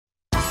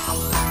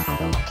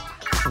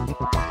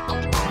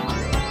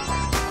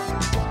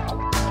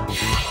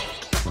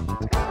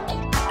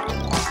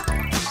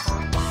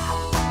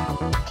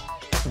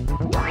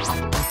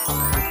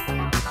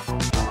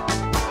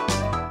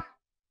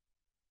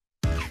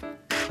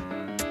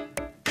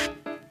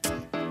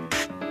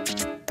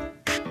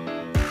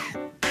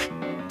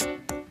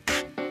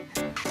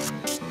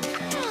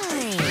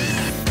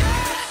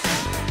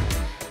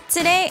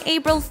Today,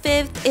 April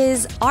 5th,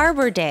 is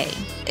Arbor Day.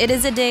 It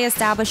is a day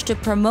established to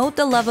promote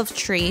the love of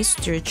trees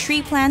through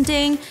tree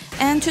planting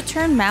and to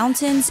turn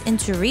mountains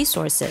into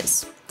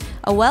resources.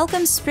 A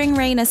welcome spring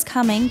rain is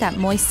coming that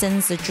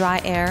moistens the dry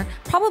air,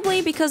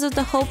 probably because of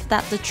the hope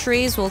that the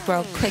trees will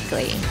grow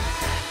quickly.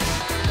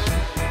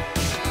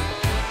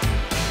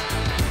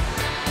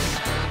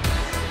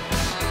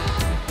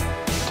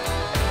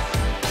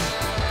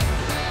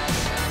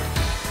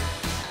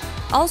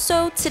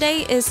 Also,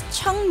 today is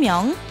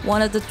청명,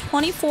 one of the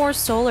 24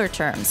 solar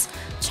terms.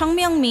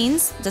 청명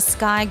means the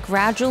sky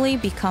gradually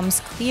becomes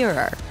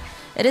clearer.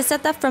 It is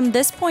said that from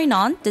this point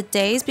on, the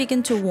days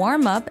begin to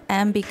warm up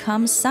and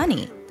become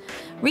sunny.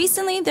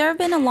 Recently, there have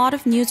been a lot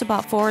of news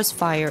about forest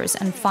fires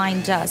and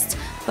fine dust,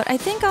 but I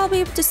think I'll be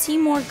able to see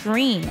more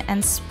green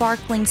and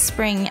sparkling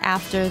spring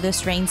after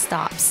this rain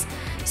stops.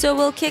 So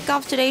we'll kick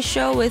off today's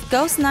show with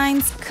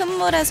GHOST9's 큰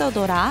물에서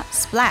놀아,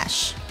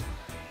 Splash.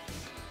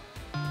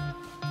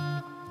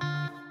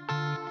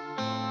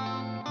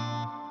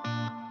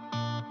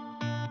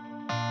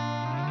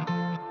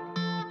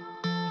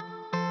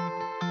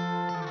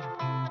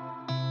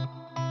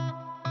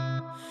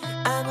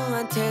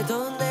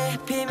 아무한테도 내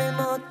비밀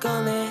못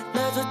꺼내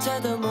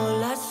너조차도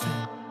몰랐어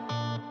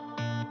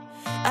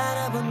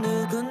알아본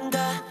누군가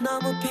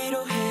너무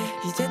필요해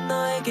이제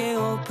너에게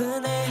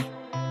오픈해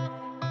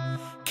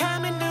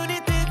감히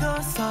눈이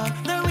뜨고서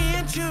널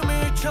위해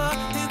춤을 춰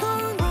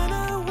뜨거운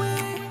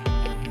runaway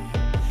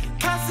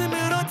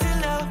가슴으로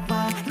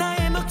들려와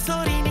나의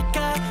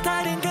목소리니까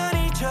다른 걸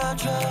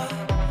잊어줘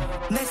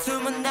내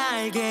숨은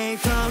날개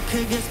더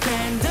크게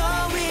스탠드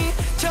위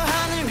저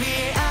하늘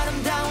위에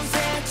아름다운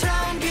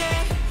새처럼 비해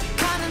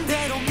가는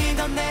대로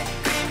믿어 내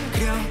그림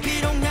그려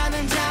비록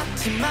나는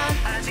작지만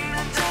아직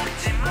난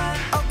작지만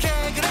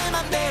오케이 그래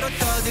맘대로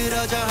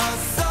떠들어져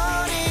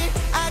헛소리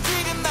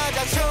아직은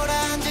맞아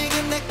초라한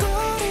지금 내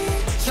꼬리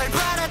잘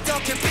봐라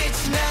어떻게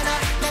빛이 나나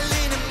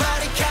날리는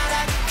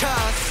머리카락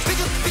cause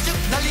삐죽삐죽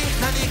난리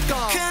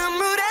나니까 큰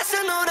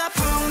물에서 놀아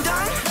붕덩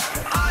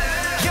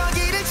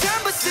여기를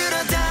전부 쓸어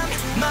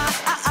담아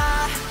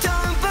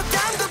덤뻑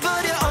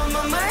담궈버려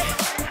온몸을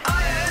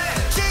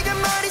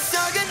지금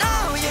머릿속은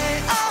oh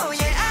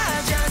yeah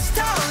I just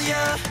told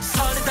you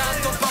설레다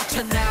또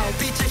벅차나오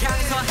빛을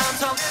향해서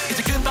함성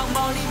이제 금방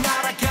멀리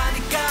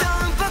날아가니까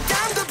덤뻑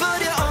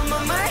담궈버려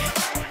온몸을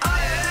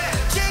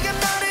지금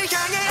너를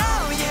향해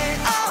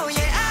oh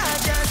yeah I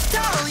just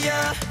told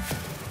you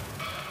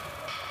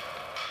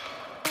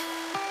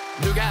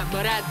누가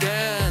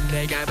뭐라든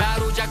내가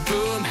바로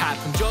작품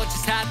하품조차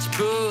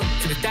사치품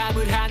그래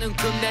땀을 하는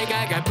꿈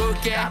내가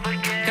가볼게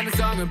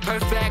가능성은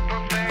perfect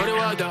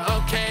어려워도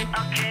okay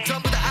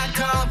전부 다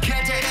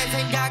uncompleted 내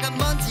생각은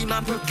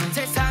먼지만 풀푼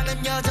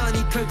세상은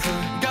여전히 풀푼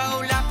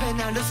거울 앞에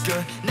난 looks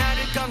good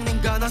나를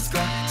꺾는 건 없을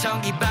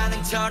전기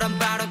반응처럼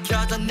바로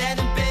켜져 내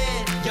눈빛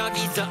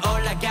여기서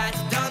올라가지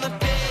더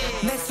높이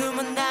내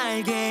숨은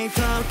날개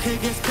더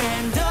크게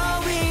span the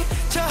wing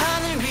저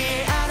하늘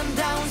위에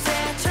아름다운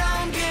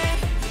새처럼 비해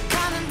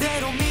가는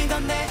대로 믿어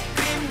내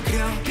그림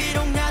그려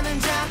비록 나는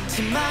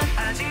작지만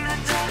아직 난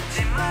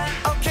작지만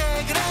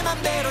오케이 그래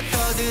맘대로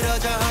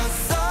떠들어져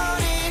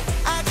헛소리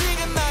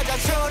아직은 맞아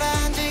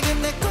초라한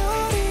지금 내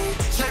꼬리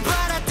잘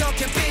봐라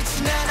어떻게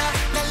빛이 나나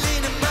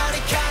날리는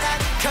머리카락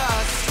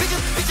cause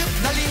삐죽삐죽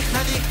난리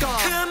나니까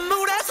큰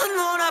물에서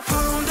놀아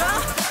붕덩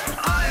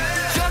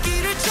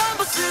여기를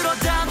전부 쓸어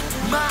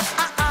담아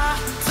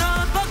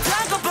덤뻑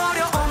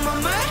담궈버려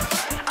온몸을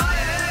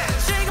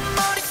지금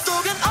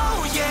머릿속은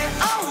oh yeah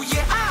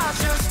I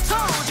just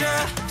told you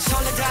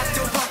설레다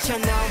또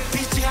벅차나오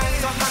빛이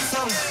향해서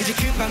함성 이제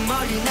금방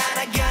멀리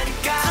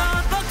날아가니까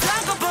덤뻑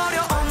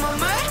담궈버려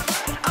온몸을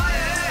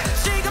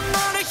지금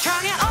너를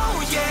향해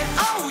oh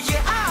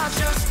yeah I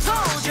just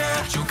told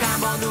you 쭉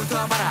한번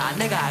웃어봐라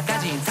내가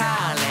가진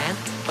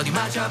탤런트 어디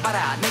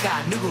맞춰봐라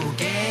내가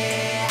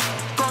누구게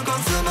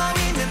꽁꽁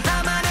숨어있는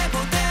나만의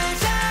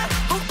potential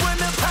훅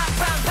불면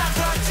팡팡팡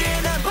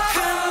터지는 큰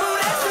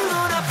물에서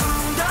놀아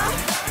붕덩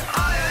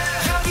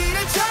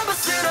여기를 전부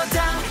쓸어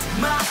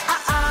담아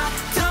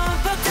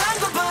덤뻑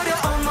담궈버려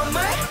온몸을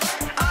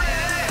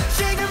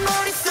지금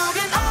머릿속은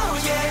oh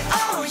yeah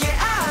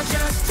I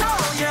just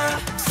told you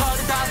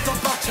설레다 또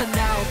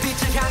벅차나오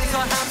빛을 향해서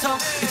함성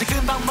이제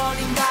금방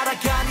멀리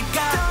날아가니까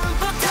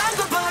덤뻑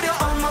담궈버려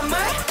온몸을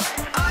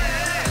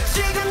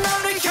지금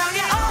너를 향해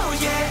oh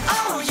yeah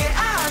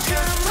I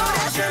just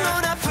물에서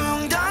놀아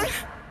붕덩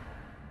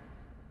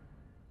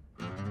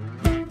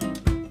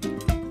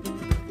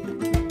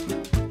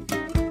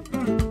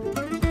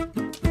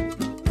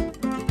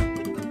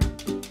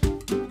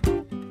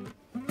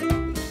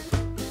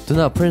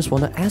Duna, Prince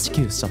wanna ask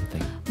you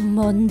something.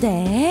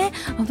 뭔데?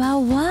 About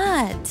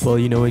what? Well,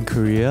 you know, in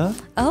Korea,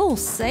 Oh,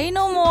 say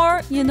no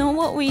more. You know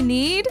what we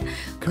need?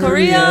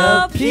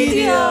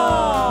 KOREAPEDIA!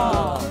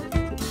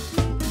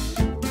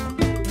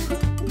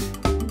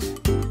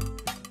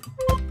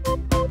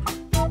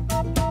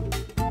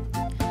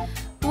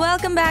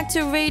 Welcome back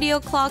to Radio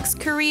Clock's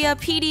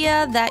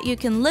KOREAPEDIA that you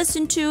can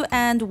listen to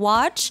and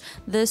watch.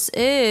 This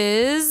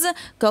is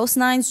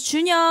GHOST9's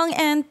Junyoung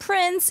and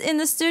Prince in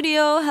the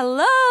studio.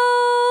 Hello!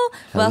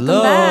 Welcome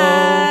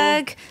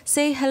back.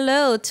 Say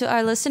hello to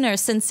our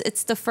listeners since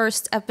it's the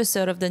first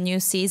episode of the new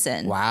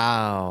season.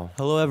 Wow.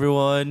 hello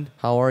everyone.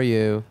 How are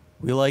you?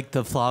 We like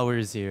the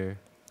flowers here.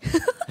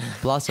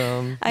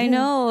 Blossom. I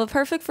know,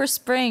 perfect for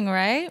spring,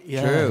 right?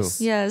 Yes.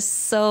 Yes.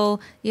 So,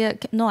 yeah,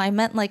 no, I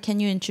meant like,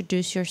 can you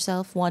introduce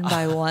yourself one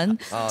by one?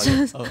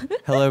 Oh,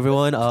 hello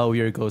everyone.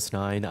 We are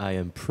Ghost9. I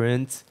am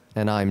Prince.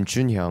 And I'm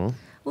Junyoung.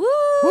 Woo!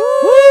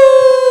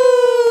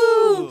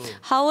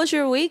 How was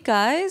your week,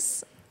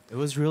 guys? It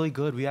was really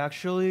good. We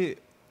actually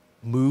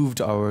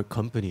moved our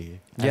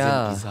company. as in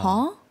Yeah. Busan.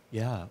 Huh?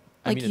 Yeah.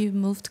 Like you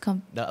moved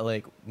Not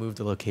like moved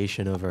the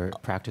location of our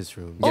practice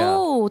room. Yeah.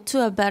 Oh,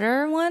 to a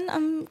better one,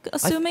 I'm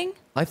assuming?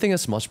 I think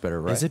it's much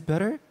better, right? Is it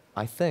better?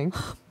 I think.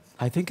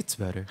 I think it's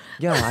better.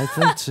 Yeah, I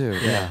think too.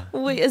 Yeah.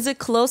 Wait, is it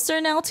closer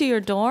now to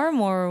your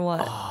dorm or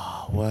what?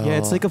 Well, Yeah,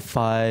 it's like a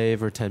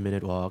 5 or 10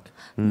 minute walk.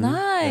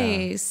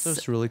 Nice. So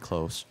it's really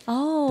close.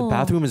 Oh. The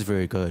bathroom is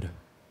very good.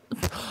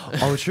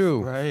 Oh,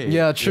 true. Right.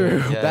 Yeah, true.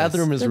 Yeah, yes.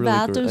 Bathroom is The really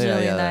bathroom's good.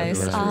 really yeah, nice.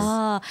 that's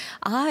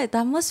true.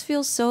 That must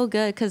feel so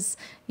good because,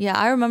 yeah,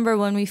 I remember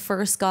when we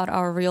first got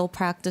our real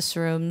practice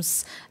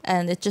rooms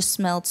and it just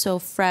smelled so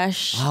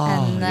fresh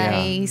and yeah.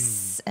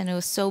 nice and it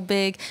was so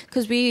big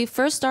because we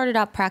first started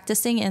out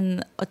practicing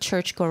in a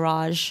church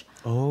garage.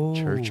 Oh.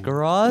 Church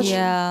garage?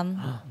 Yeah,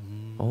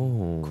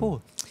 Oh.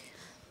 Cool.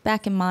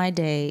 back in my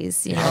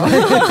days, you know.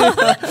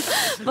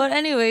 But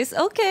anyways,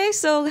 okay,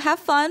 so have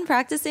fun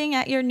practicing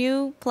at your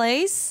new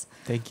place.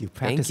 Thank you.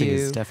 Practicing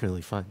is you.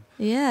 definitely fun.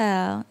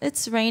 Yeah,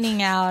 it's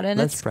raining out and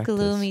Let's it's practice.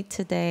 gloomy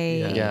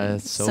today. Yeah,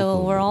 it's so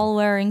we're gloomy. all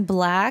wearing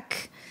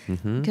black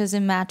because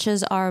it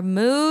matches our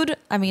mood.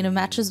 I mean, it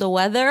matches the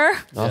weather.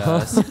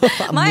 Yes.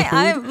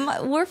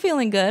 We're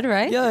feeling good,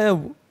 right? Yeah,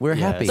 we're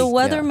Yes. happy. The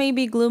weather Yeah. may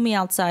be gloomy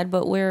outside,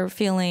 but we're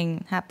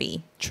feeling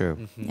happy.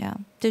 True. Yeah.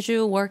 Did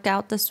you work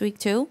out this week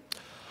too?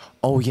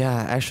 Oh,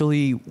 yeah.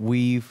 Actually,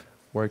 we've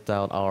worked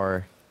out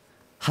our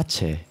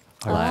hache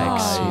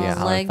legs. Oh, Yeah,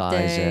 our leg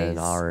thighs days. and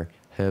our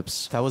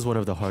hips. That was one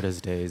of the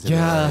hardest days. in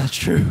Yeah, my life.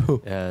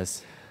 true.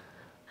 Yes.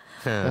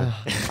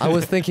 I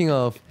was thinking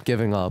of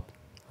giving up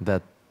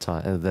that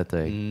time, that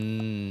day,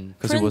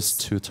 because it was Prince-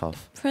 too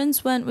tough.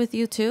 Prince went with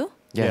you too?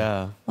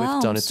 Yeah. We've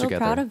Wow, done I'm it so together.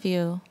 proud of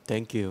you.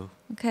 Thank you.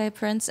 Okay,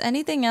 Prince.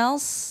 Anything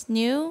else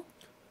new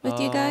with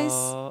you guys?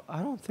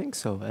 I don't think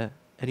so.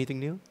 Anything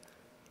new?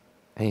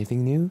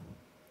 Anything new?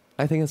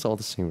 I think it's all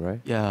the same, right?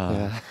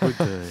 Yeah. We're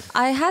good.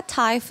 I had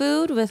Thai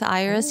food with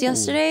Iris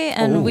yesterday,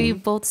 and we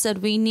both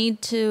said we need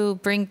to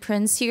bring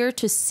Prince here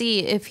to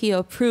see if he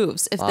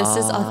approves, if this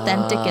is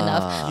authentic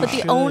enough. But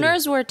the should.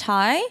 owners were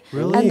Thai,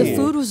 and the Really?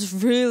 food was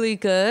really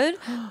good.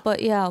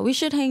 But yeah, we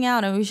should hang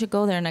out and we should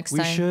go there next We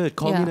time. should.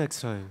 Call Yeah. me next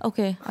time.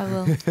 Okay, I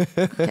will.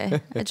 Okay,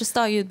 I just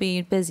thought you'd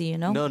be busy, you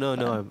know? No,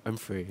 I'm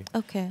free.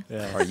 Okay.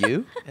 Yeah. Are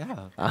you?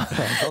 Yeah.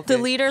 The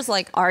leader's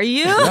like, "Are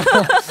you?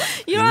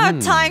 You don't have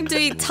time to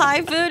eat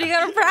Thai food. You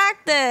gotta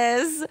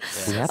practice."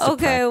 We have to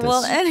Okay,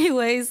 well, practice.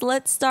 anyways,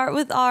 let's start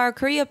with our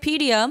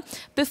KOREAPEDIA.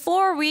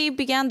 Before we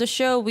began the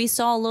show, we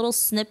saw a little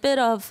snippet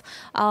of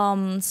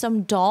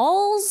some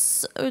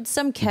dolls,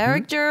 some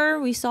character.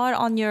 We saw it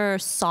on your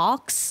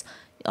socks.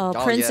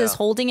 Prince is yeah.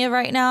 holding it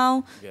right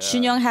now.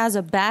 Junyoung has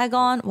a bag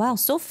on. Wow,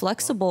 so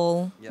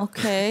flexible.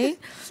 Okay.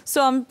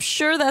 So I'm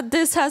sure that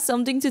this has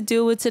something to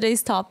do with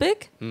today's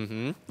topic.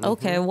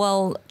 Okay,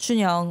 well,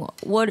 Junyoung,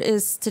 what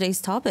is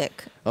today's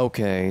topic?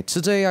 Okay,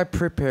 today I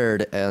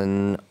prepared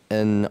an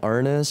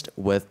earnest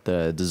with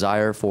the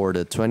desire for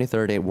the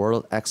 2030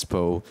 World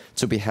Expo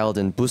to be held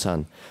in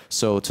Busan.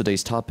 So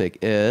today's topic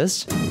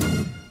is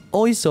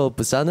어디서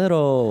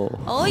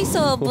부산으로.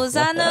 어디서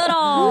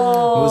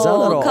부산으로.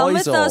 부산으로, Come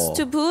with 어디서? us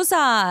to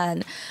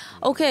Busan.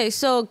 Okay,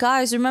 so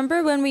guys,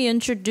 remember when we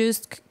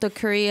introduced the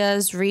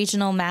Korea's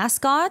regional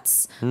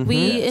mascots?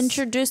 We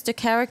introduced a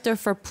character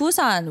for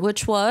Busan,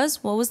 which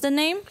was, what was the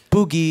name?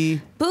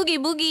 Boogie. Boogie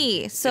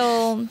Boogie.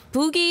 So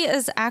Boogie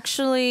is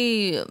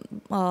actually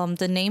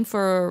the name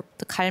for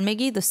the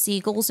갈매기, the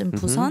seagulls in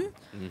Busan.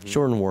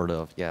 Shortened word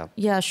of, yeah.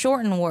 Yeah,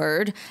 shortened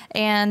word.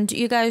 And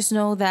you guys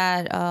know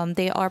that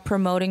they are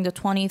promoting the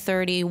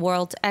 2030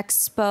 World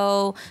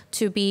Expo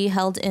to be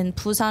held in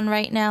Busan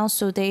right now.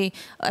 So they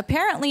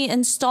apparently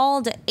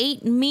installed an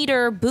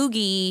 8-meter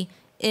boogie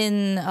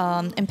in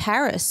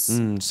Paris.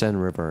 Seine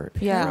River.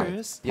 Yeah,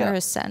 Paris? Yeah.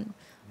 Paris Seine.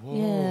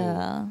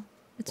 Yeah.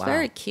 It's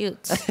very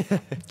cute.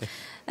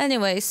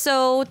 Anyway,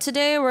 so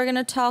today we're going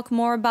to talk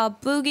more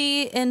about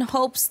Boogie in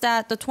hopes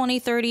that the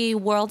 2030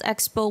 World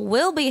Expo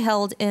will be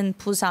held in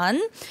Busan.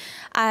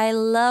 I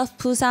love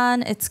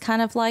Busan. It's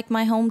kind of like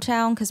my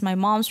hometown because my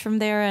mom's from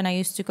there and I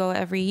used to go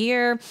every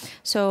year.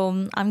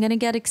 So I'm going to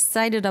get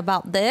excited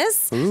about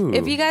this. Ooh.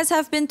 If you guys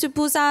have been to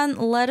Busan,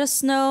 let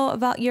us know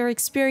about your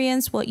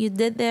experience, what you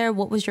did there,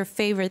 what was your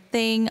favorite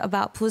thing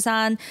about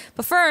Busan.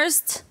 But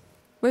first,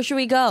 where should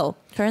we go,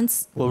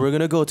 Prince? Well, we're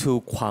gonna go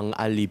to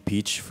Gwangalli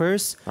Beach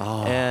first,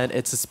 and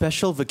it's a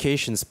special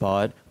vacation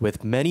spot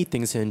with many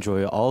things to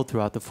enjoy all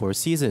throughout the 4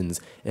 seasons.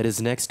 It is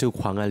next to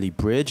Gwangalli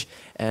Bridge,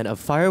 and a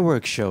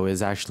fireworks show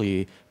is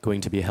actually going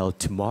to be held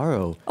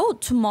tomorrow. Oh,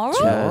 tomorrow?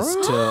 Yes,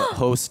 to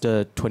host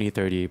the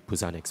 2030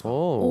 Busan Expo.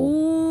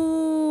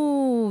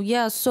 Oh,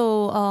 yeah.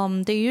 So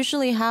they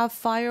usually have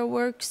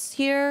fireworks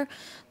here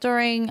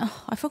during,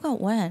 I forgot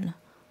when.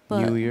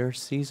 But New Year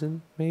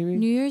season, maybe?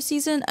 New Year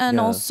season, and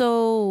Yeah.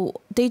 also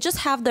they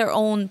just have their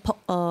own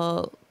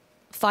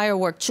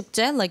firework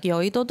축제, like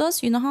Yeouido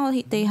does. You know how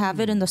they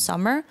have it in the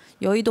summer?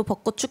 Yeouido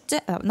벚꽃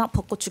축제, not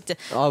벚꽃 축제,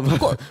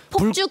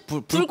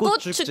 불꽃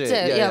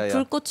축제. Yeah,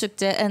 불꽃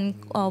축제, and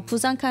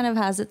Busan kind of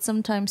has it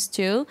sometimes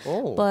too.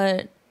 Oh.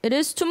 But it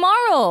is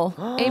tomorrow,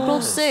 April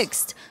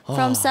 6th,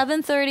 from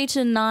 7:30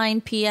 to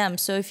 9 p.m.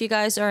 So if you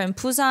guys are in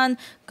Busan,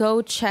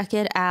 go check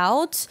it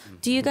out.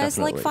 Do you guys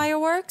like Definitely.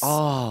 fireworks?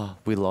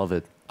 We love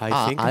it.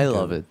 I think I I do.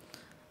 love it.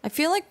 I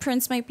feel like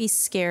Prince might be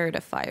scared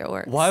of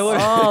fireworks. Why would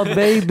Oh,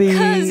 baby.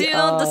 Because you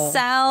know the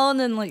sound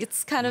and like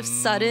it's kind of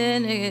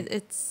sudden.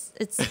 It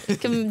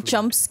can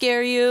jump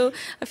scare you.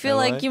 I feel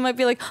Am like I? you might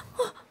be like,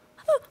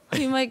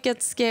 you might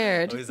get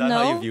scared. Oh, is that no,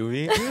 how you view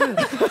me?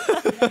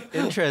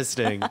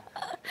 Interesting.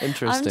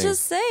 Interesting. I'm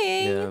just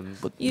saying. Yeah.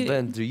 But You-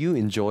 then, do you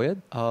enjoy it?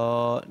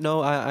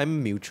 No,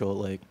 I'm mutual.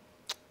 Like,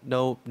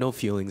 no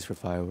feelings for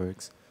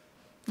fireworks.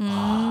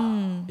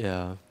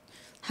 Yeah.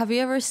 Have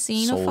you ever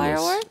seen a Soulless.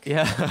 firework?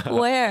 Yeah.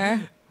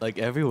 Where? Like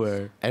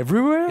everywhere.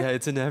 Everywhere? Yeah,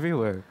 it's in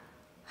everywhere.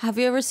 Have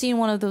you ever seen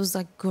one of those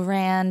like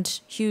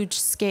grand, huge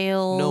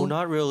scale? No,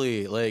 not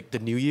really. Like the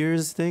New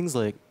Year's things,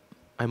 like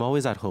I'm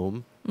always at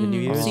home in New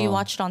Year's. So you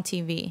watch it on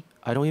TV.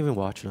 I don't even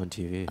watch it on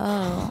TV.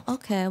 Oh,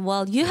 okay.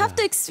 Well, you have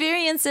to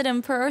experience it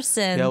in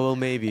person. Yeah, well,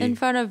 maybe. in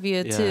front of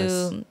you Yes.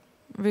 to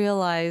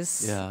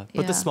realize. Yeah.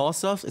 But the small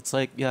stuff, it's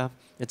like, yeah,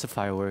 it's a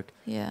firework.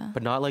 Yeah.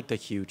 But not like the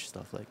huge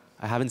stuff. Like,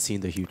 I haven't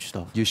seen the huge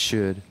stuff. You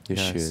should. You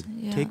Yes. should.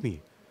 Yeah. Take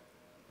me.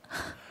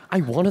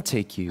 I want to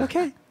take you.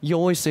 Okay. You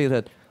always say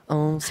that.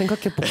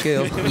 생각해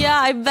볼게요. Yeah,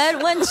 I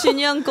bet when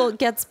Junyoung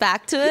gets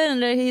back to it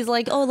and then he's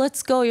like, "Oh,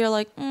 let's go," you're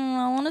like,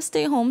 "I want to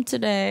stay home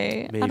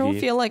today. I don't Maybe.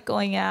 feel like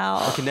going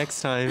out." Okay,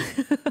 next time.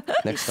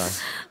 Next time.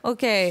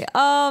 Okay.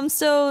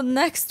 So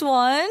next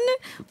one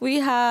we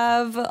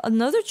have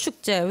another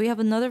축제. We have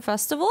another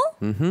festival.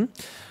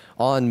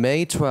 On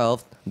May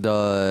 12th,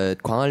 the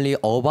Gwangalli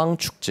어방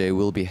축제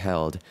will be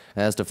held,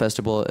 as the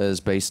festival is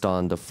based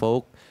on the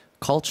folk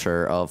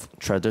culture of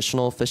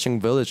traditional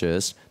fishing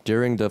villages.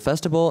 During the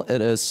festival,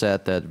 it is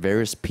said that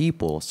various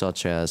people,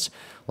 such as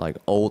like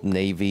old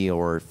navy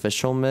or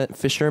fishermen,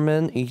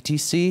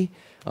 etc.,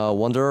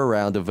 wander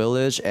around the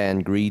village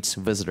and greet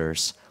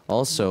visitors.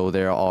 Also,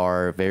 there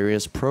are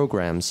various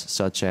programs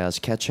such as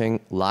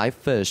catching live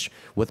fish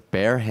with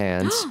bare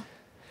hands,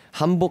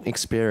 hanbok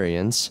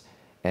experience,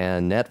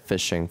 and net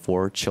fishing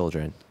for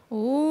children.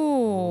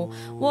 Ooh.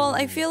 Well,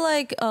 I feel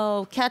like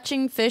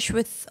catching fish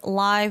with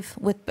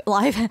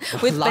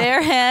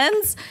bare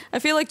hands. I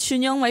feel like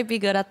Junyoung might be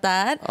good at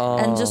that.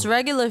 And just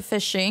regular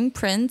fishing,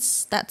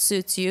 Prince, that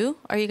suits you.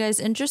 Are you guys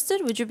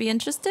interested? Would you be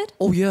interested?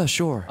 Oh yeah,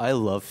 sure. I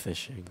love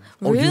fishing.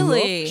 Oh, you love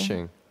Really?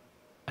 fishing.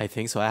 I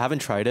think so. I haven't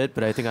tried it,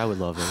 but I think I would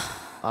love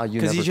it.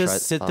 You Because you never just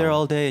tried- sit there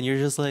all day and you're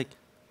just like,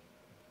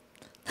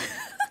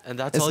 and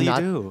that's It's all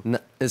not, you do.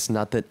 It's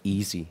not that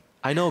easy.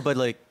 I know, but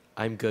like,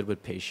 I'm good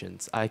with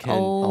patience. I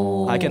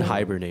can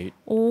hibernate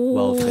Oh.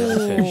 while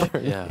fish.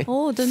 Yeah.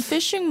 Oh, then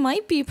fishing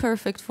might be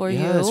perfect for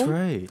Yeah, you. that's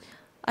right.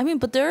 I mean,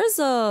 but there's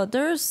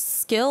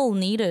skill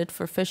needed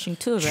for fishing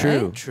too, right?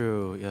 True.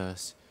 True.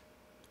 Yes.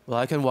 Well,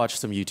 I can watch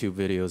some YouTube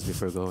videos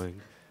before going.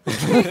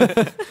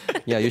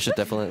 Yeah, you should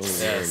definitely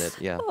learn it.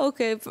 Yeah.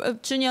 Okay,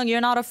 Junyoung,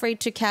 you're not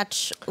afraid to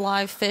catch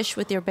live fish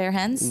with your bare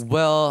hands?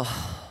 Well,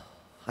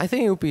 I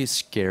think it would be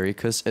scary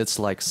because it's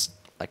like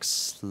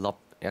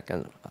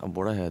약간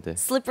뭐라 해야 돼?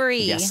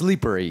 Slippery. Yeah,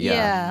 slippery.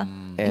 Yeah.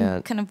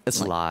 And kind of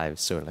it's like- live,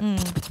 so like,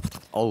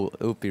 oh,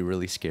 it would be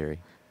really scary.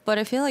 But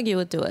I feel like you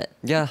would do it.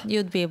 Yeah,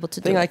 You'd be able to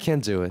I do think I it. can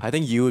do it. I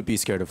think you would be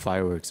scared of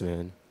fireworks,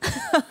 man.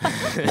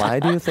 Why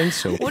do you think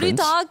so? What are you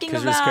Prince? talking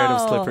Because about? you're scared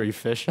of slippery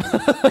fish.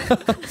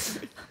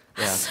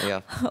 Yeah,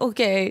 yeah.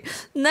 Okay,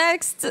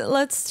 next,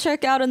 let's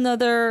check out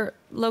another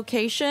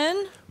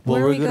location. Well,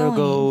 Where are we're we gonna going?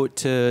 go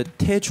to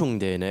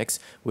Taechungdae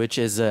next, which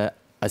is a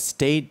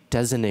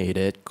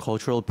state-designated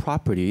cultural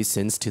property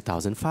since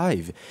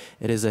 2005.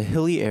 It is a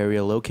hilly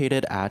area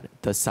located at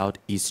the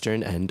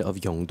southeastern end of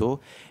Yeongdo,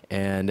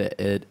 and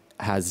it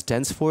has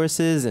dense forests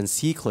and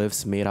sea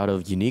cliffs made out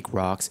of unique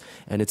rocks,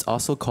 and it's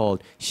also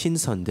called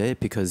신선대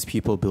because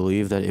people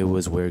believe that it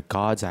was where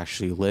gods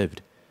actually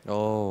lived.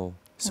 Oh,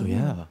 So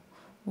yeah,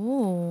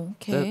 Oh,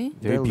 okay.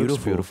 very that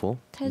looks beautiful.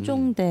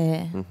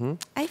 태종대.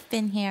 I've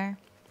been here.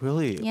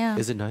 Really? Yeah.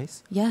 Is it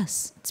nice?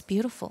 Yes, it's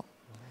beautiful.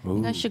 You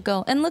Ooh. guys should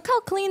go. And look how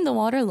clean the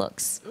water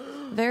looks.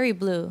 Very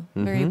blue.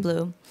 Very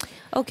blue.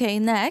 Okay,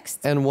 next.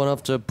 And one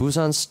of the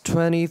Busan's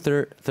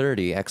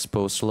 2030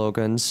 Expo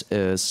slogans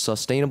is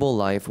sustainable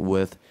life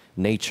with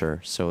nature.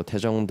 So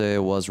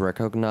Taejongdae was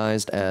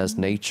recognized as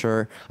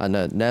nature and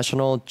a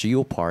national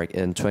geopark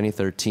in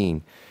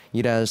 2013.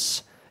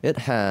 It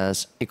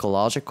has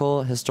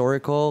ecological,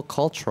 historical,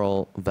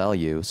 cultural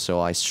value. So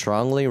I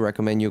strongly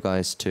recommend you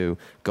guys to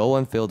go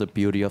and feel the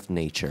beauty of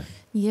nature.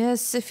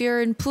 Yes, if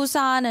you're in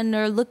Busan and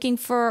you're looking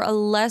for a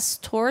less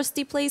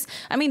touristy place,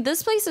 I mean,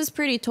 this place is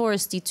pretty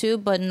touristy too,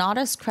 but not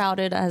as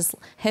crowded as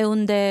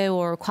Haeundae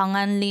or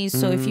Gwanganli.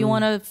 So if you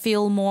want to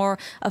feel more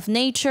of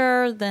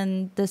nature,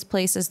 then this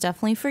place is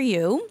definitely for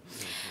you.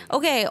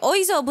 Okay,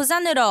 어디서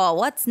부산으로?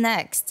 What's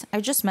next?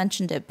 I just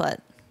mentioned it, but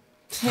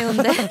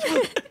Haeundae.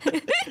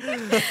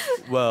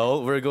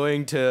 Well, we're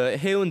going to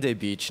Haeundae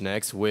Beach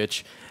next,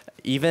 which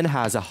even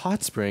has a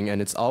hot spring,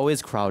 and it's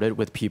always crowded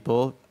with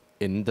people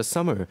in the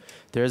summer.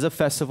 There's a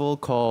festival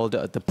called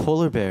the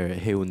Polar Bear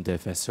Haeundae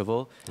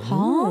Festival.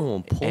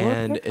 Oh,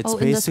 And it's in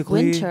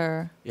basically the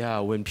winter. yeah,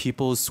 when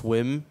people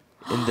swim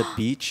in the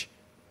beach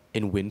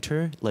in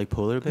winter like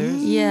polar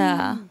bears.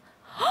 Yeah.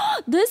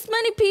 This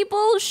many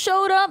people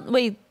showed up.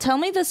 Wait, tell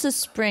me this is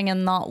spring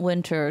and not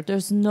winter.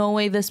 There's no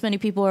way this many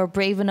people are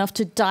brave enough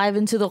to dive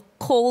into the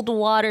cold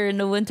water in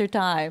the winter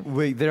time.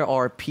 Wait, there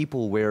are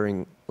people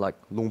wearing like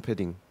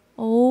longpadding.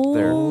 Oh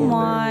There.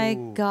 my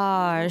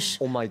gosh.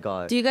 Oh my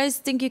god. Do you guys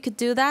think you could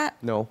do that?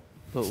 No.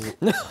 But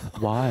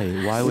why?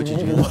 Why would you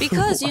do that?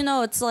 Because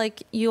it's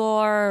like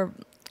you're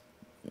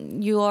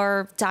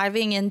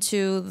diving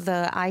into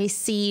the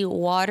icy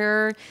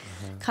water,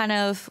 kind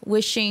of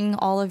wishing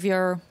all of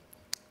your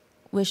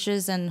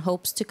wishes and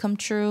hopes to come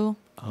true.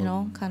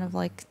 Kind of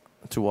like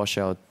To wash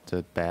out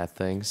the bad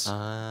things.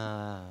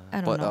 Ah,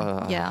 I don't But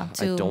know. Yeah,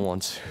 I don't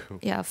want to.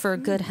 Yeah, for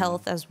good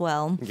health as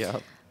well. Yeah.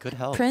 good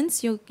help.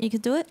 Prince, you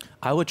could do it.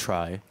 I would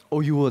try.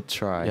 Oh, you would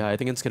try. Yeah, I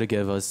think it's gonna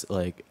give us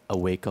like a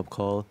wake up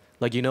call.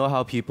 Like you know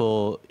how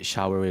people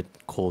shower with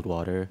cold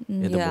water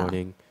in the yeah.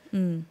 morning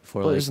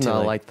for But like it's to, not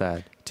like like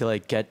that. to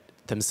like get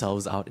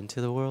themselves out into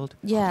the world.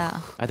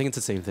 Yeah. I think it's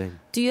the same thing.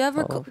 Do you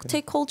ever okay.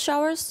 take cold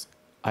showers?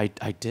 I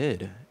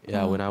did.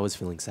 Yeah, when I was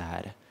feeling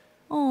sad.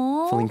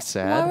 Oh. Feeling Why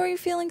sad? were you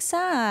feeling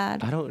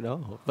sad? I don't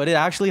know, but it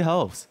actually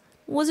helps.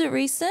 Was it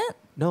recent?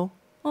 No.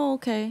 Oh,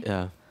 okay.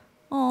 Yeah.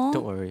 Oh.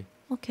 Don't worry.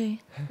 Okay.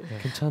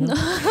 괜찮아?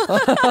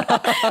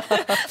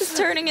 It's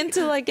turning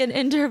into like an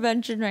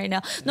intervention right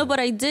now. No, but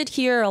I did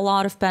hear a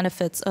lot of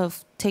benefits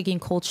of taking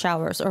cold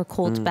showers or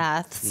cold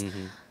baths.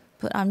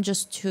 But I'm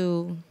just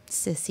too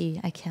sissy.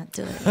 I can't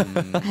do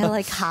it. I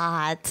like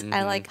hot.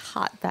 I like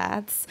hot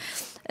baths.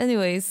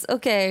 Anyways,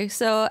 okay.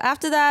 So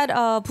after that,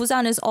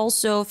 Busan is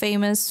also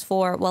famous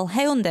for,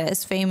 Haeundae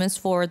is famous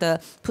for the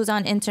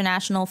Busan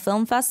International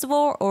Film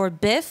Festival, or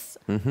BIFF.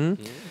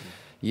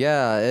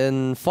 Yeah,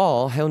 in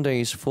fall, Hyundai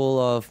is full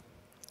of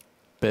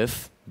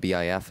biff,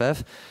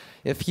 B-I-F-F.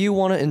 If you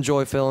want to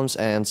enjoy films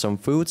and some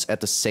foods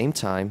at the same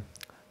time,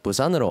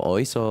 부산으로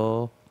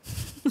어디서?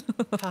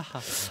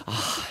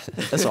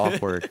 That's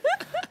awkward.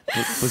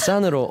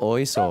 부산으로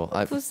어디서?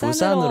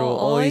 부산으로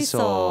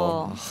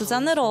어디서?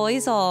 부산으로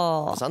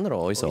어디서?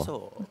 부산으로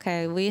어디서?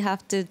 Okay, we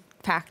have to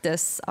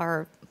practice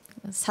our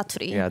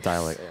사투리. Yeah,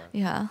 dialect.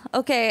 Yeah.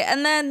 Okay,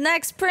 and then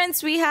next,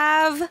 Prince, we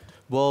have...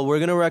 Well, we're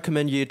gonna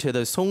recommend you to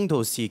the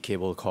Songdo Sea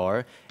cable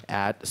car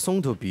at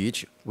Songdo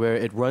Beach, where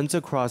it runs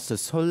across the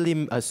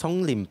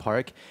Songlim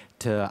Park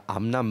to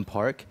Amnam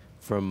Park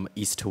from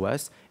east to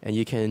west, and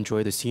you can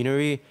enjoy the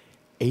scenery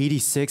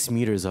 86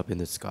 meters up in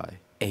the sky.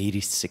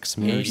 86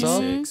 meters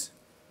up? 86.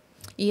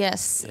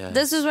 Yes. Yes.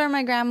 This is where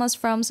my grandma's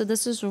from, so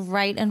this is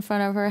right in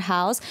front of her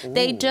house.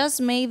 They just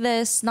made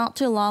this not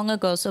too long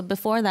ago, so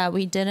before that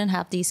we didn't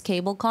have these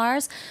cable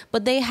cars,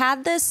 but they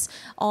had this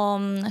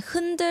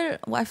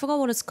I forgot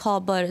what it's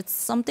called, but it's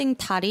something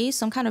다리,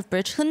 some kind of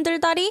bridge,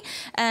 흔들다리,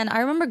 and I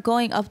remember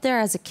going up there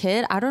as a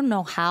kid. I don't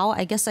know how.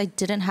 I guess I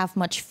didn't have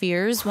much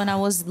fears when I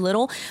was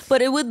little,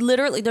 but it would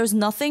literally, there's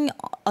nothing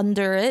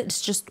under it.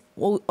 It's just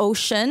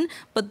ocean,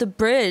 but the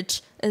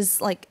bridge is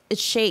like, it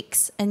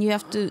shakes and you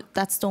have to,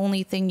 that's the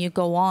only thing you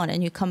go on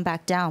and you come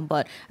back down.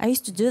 But I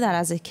used to do that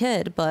as a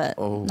kid, but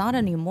not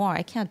anymore.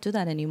 I can't do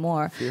that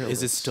anymore.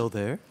 Is it still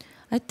there?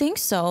 I think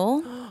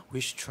so. We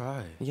should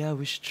try. Yeah,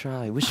 we should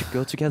try. We should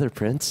go together,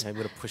 Prince. I'm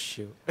gonna push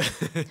you.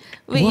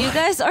 Wait, you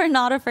guys are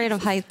not afraid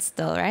of heights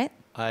though, right?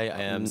 I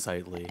am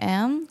slightly.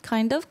 Am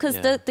kind of, because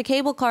Yeah. the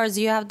cable cars,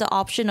 you have the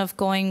option of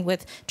going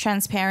with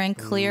transparent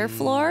clear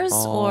floors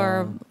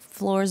or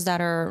floors that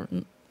are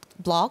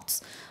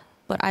blocked,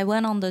 but I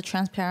went on the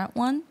transparent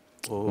one.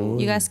 Oh,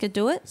 You guys could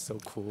do it. so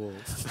cool.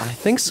 I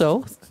think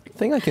so. I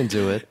think I can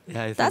do it.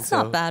 Yeah, I think That's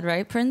so. not bad,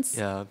 right, Prince?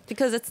 Yeah.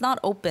 Because it's not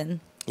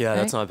open. Yeah,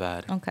 that's right? not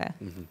bad. Okay.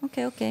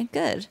 Okay,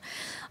 good.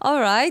 All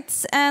right.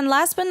 And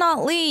last but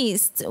not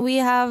least, we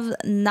have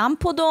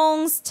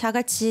남포동's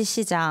자갈치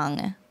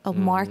시장, a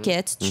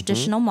market,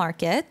 traditional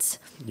market.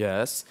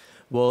 Yes.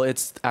 Well,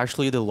 it's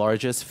actually the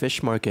largest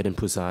fish market in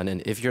Busan,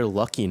 and if you're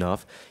lucky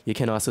enough, you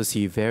can also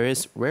see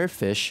various rare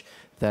fish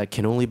that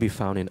can only be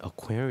found in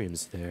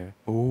aquariums there.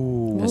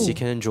 Ooh. Yes, you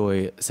can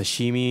enjoy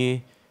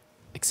sashimi,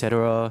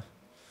 etc.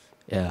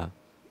 Yeah.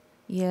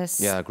 Yes.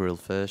 Yeah, grilled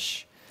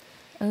fish.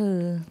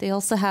 They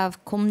also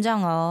have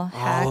곰장어,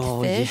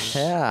 hagfish.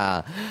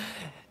 Yeah.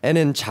 And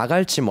in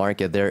자갈치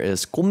market, there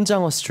is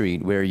꼼장어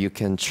street where you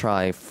can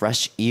try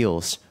fresh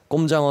eels.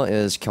 꼼장어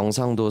is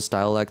경상도's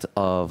dialect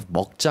of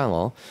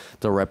먹장어,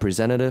 the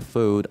representative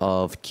food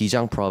of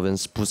Gijang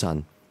province,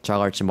 Busan.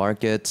 자갈치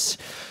market's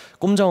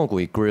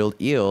꼼장어구이, grilled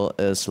eel,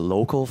 is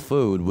local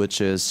food, which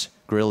is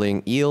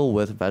grilling eel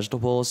with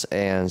vegetables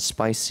and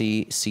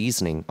spicy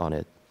seasoning on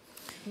it.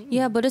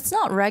 Yeah, but it's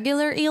not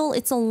regular eel.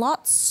 It's a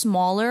lot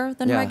smaller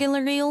than Yeah.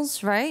 regular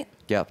eels, right?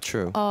 Yeah,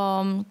 true.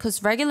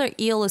 Because regular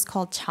eel is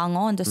called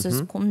장어, and this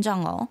is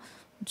곰장어,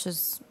 which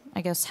is,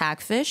 I guess,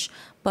 hagfish.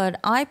 But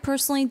I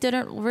personally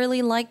didn't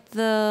really like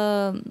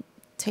the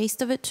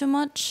taste of it too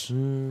much.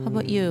 How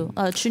about you?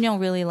 Chunyoung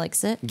really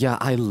likes it. Yeah,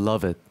 I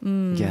love it.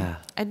 Yeah.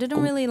 I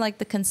didn't really like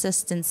the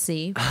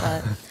consistency,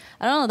 but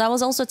I don't know. That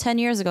was also 10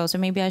 years ago, so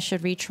maybe I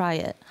should retry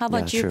it. How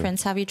about Yeah, you, true.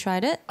 Prince? Have you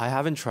tried it? I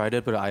haven't tried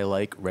it, but I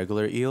like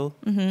regular eel.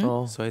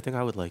 Oh. So I think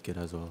I would like it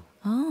as well.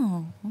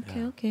 Oh,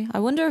 okay. I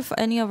wonder if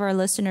any of our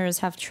listeners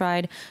have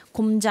tried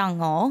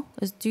곰장어.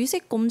 Do you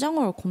say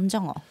곰장어 or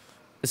곰장어?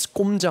 It's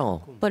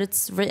꼼장어. But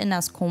it's written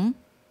as 곰?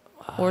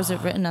 Or is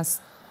it written as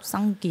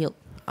쌍기역?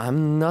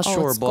 I'm not Oh,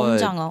 sure, it's but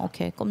곰장어.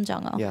 Okay,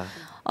 곰장어. yeah.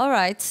 All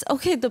right.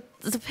 Okay, the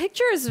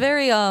picture is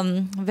very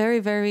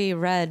very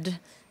red.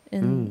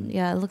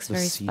 Yeah, it looks The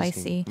very seasoning.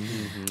 spicy.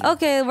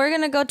 Okay, we're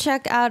gonna go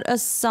check out a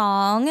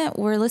song.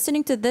 We're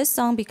listening to this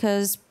song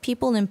because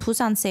people in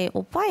Busan say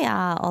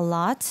오빠야 a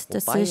lot.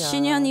 This is 오빠야.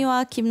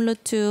 신현이와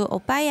김루투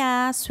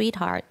오빠야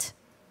sweetheart.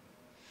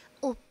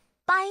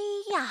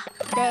 오빠야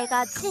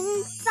내가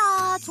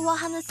진짜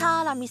좋아하는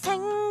사람이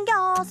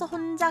생겨서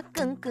혼자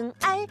끙끙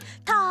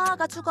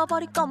앓다가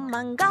죽어버릴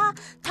것만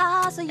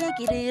같아서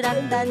얘기를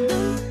한다.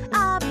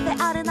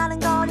 눈앞에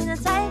아른아른거리는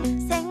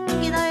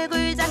잘생긴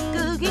얼굴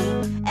자꾸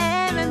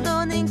귀에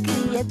맴도는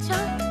그의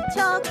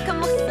촉촉한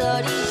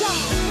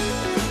목소리에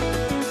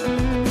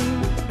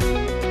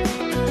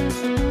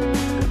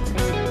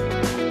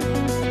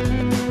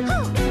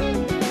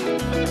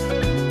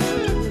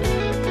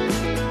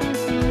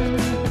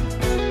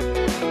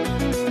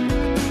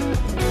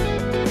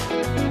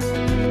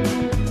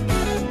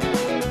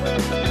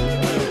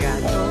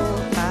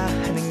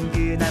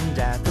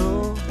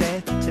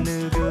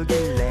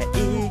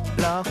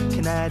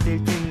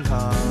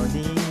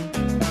들뜬거니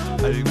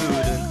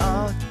얼굴은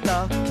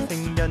어떻게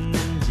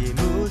생겼는지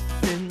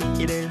무슨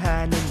일을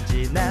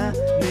하는지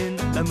나는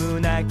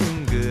너무나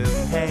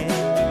궁금해.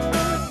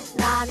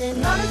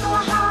 나는 너를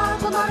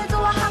좋아하고 너를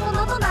좋아하고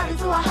너도 나를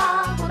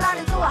좋아하고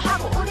나를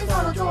좋아하고 우리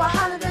서로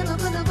좋아하는데도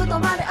그 누구도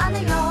말을 안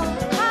해요.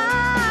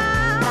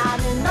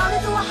 나는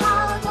너를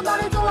좋아하고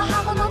너를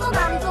좋아하고 너도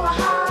나를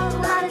좋아하고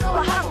나를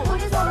좋아하고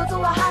우리 서로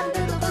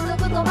좋아하는데도 그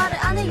누구도 말을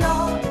안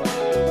해요.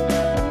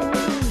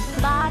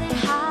 말을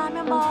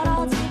하면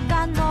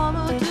멀어질까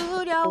너무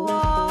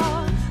두려워.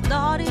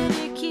 너를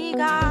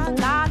잃기가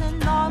나는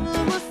너무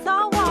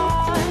무서워.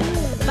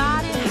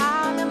 말을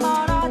하면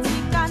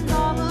멀어질까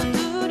너무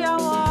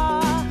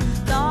두려워.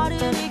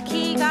 너를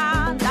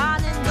잃기가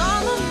나는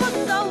너무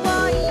무서워.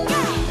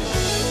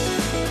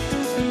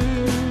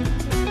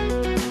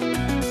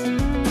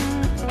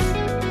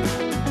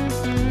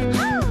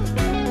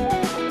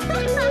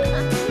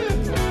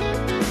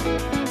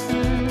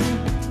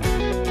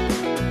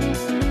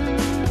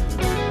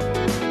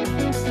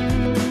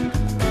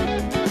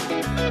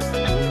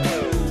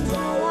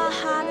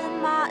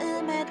 좋아하는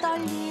마음에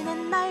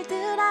떨리는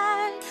날들에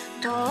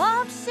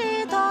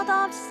더없이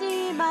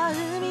덧없이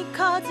마음이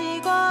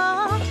커지고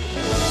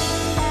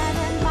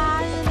설레는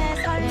마음에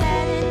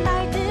설레는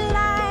날들에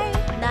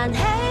난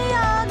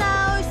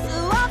헤어나올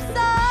수 없어.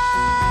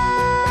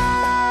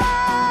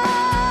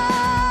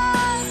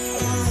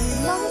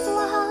 너를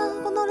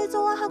좋아하고 너를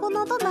좋아하고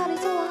너도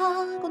나를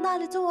좋아하고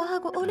나를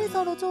좋아하고 우리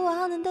서로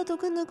좋아하는데도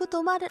그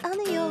누구도 말을 안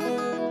해요.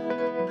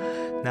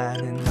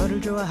 나는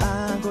너를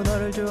좋아하고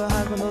너를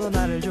좋아하고 너도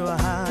나를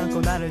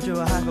좋아하고 나를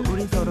좋아하고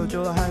우린 서로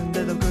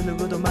좋아하는데도 그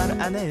누구도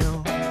말을 안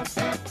해요.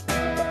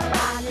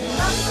 나는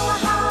너를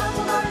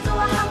좋아하고 너를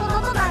좋아하고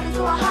너도 나를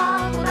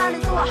좋아하고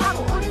나를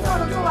좋아하고 우리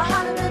서로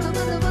좋아하는데도 그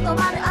누구도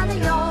말을 안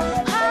해요.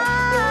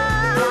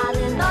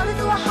 나는 너를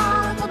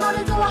좋아하고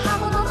너를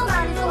좋아하고 너도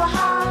나를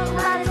좋아하고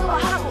나를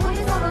좋아하고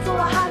우리 서로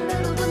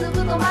좋아하는데도 그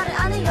누구도 말을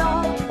안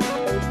해요.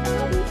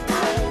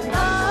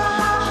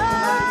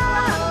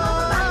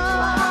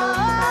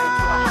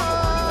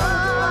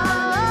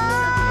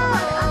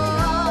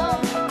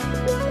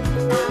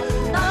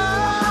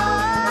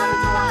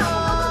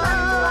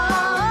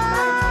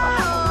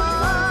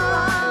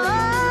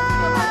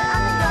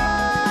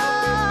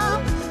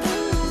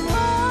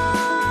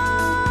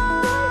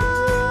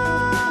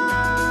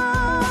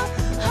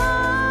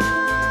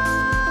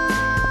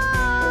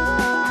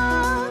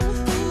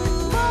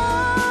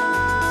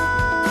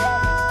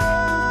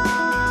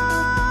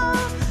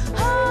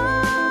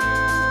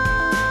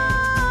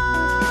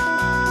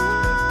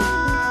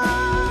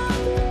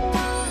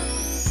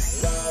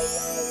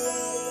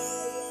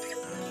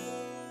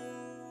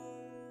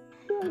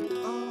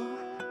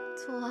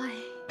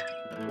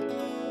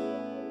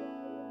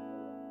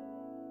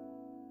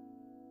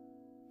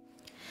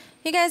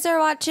 You guys are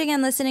watching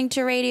and listening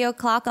to Radio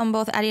Clock on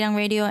both Arirang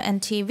Radio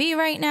and TV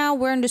right now.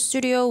 We're in the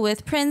studio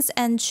with Prince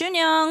and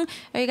Chunyoung.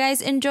 Are you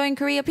guys enjoying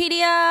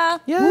Koreapedia?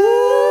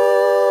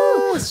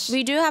 Yes.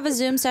 We do have a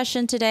Zoom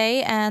session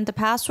today, and the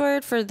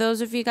password, for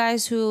those of you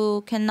guys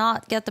who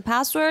cannot get the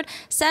password,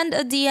 send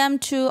a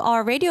DM to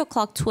our Radio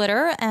Clock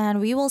Twitter,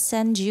 and we will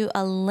send you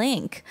a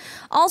link.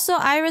 Also,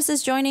 Iris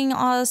is joining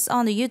us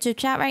on the YouTube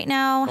chat right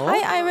now.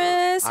 Hi,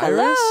 Iris.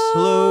 Hello.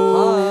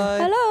 Hello.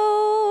 Hello.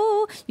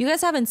 You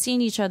guys haven't seen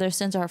each other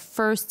since our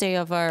first day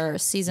of our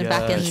season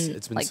back in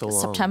it's been like so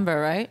long. September,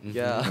 right?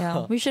 Yeah.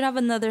 Yeah, we should have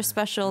another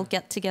special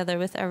get together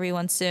with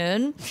everyone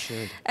soon.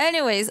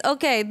 Anyways,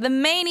 okay, the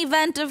main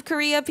event of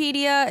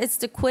Koreapedia, it's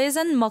the quiz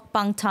and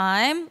mukbang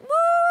time.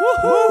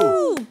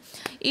 Woo!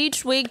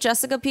 Each week,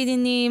 Jessica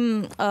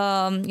PD님,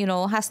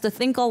 has to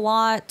think a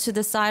lot to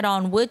decide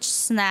on which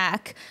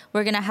snack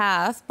we're gonna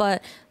have.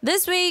 But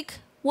this week,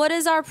 what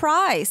is our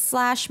prize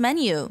 /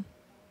 menu?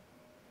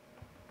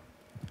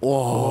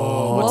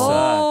 What's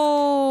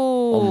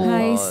Whoa!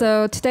 Hi,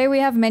 so today we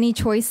have many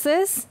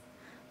choices.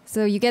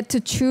 So you get to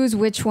choose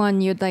which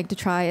one you'd like to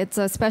try. It's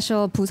a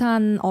special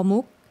Busan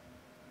어묵.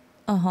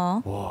 Uh-huh.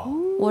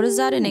 What is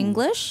that in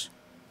English?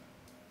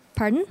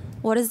 Pardon?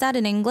 What is that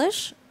in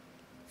English?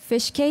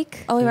 Fish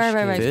cake. Oh,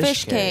 right. cake.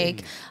 Fish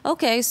cake.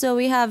 Okay, so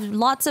we have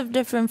lots of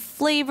different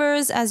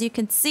flavors, as you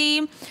can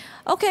see.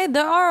 Okay,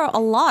 there are a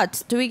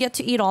lot. Do we get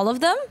to eat all of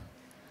them?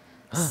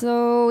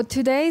 So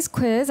today's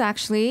quiz,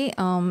 actually,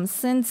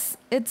 since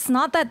it's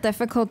not that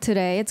difficult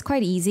today, it's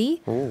quite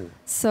easy.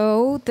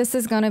 So this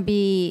is going to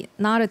be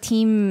not a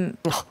team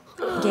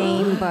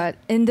game, but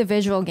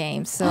individual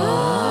game. So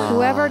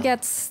whoever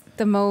gets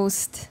the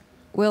most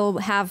will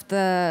have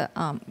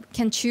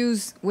can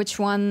choose which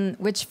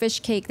fish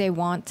cake they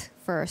want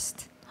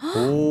first.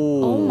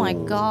 Oh my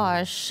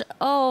gosh.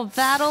 Oh,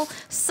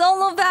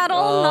 solo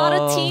battle, not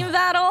a team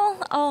battle.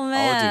 Oh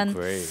man. I'll do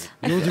great.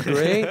 You'll do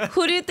great.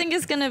 Who do you think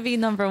is going to be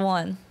number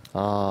one?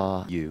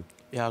 You.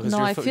 Yeah, 'cause No,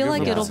 I feel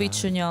like it'll be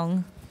Busan.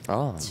 Chunyoung.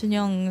 Oh.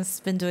 Chunyoung's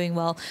been doing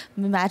well.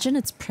 Imagine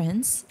it's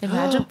Prince.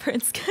 Imagine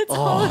Prince gets Oh,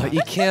 all.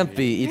 it can't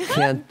be. It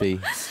can't be.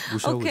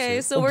 Okay,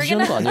 so 어, we're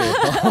무시하는 거 gonna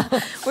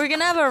아니에요? we're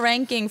gonna have a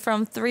ranking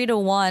from 3 to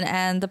 1,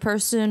 and the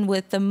person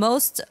with the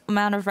most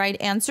amount of right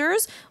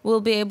answers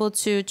will be able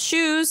to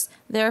choose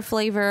their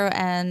flavor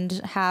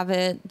and have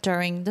it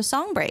during the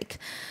song break.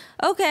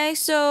 Okay,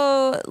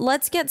 so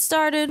let's get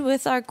started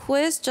with our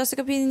quiz.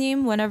 Jessica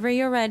P님, whenever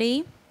you're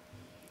ready.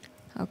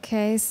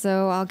 Okay,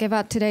 so I'll give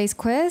out today's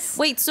quiz.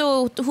 Wait,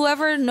 so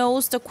whoever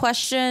knows the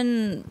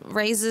question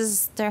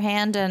raises their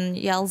hand and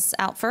yells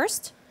out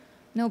first?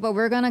 No, but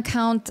we're going to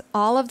count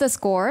all of the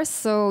scores.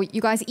 So you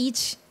guys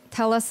each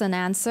tell us an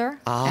answer,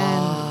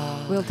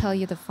 and we'll tell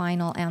you the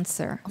final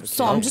answer.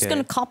 So I'm just Okay.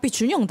 gonna copy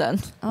Junyoung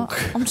then.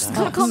 I'm just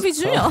gonna copy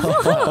Junyoung.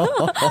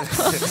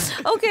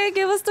 Okay,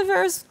 give us the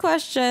first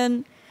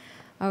question.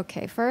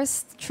 Okay,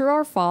 first, true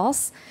or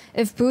false?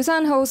 If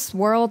Busan hosts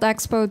World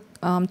Expo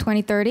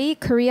 2030,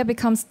 Korea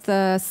becomes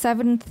the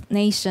 7th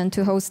nation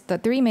to host the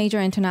 3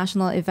 major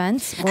international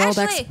events: World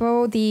Ashley!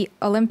 Expo, the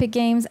Olympic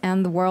Games,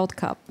 and the World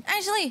Cup.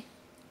 Actually,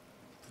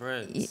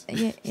 Prince.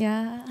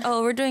 Yeah.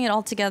 oh, we're doing it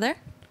all together?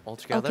 All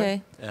together?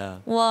 Okay. Yeah.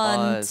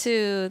 1,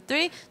 2,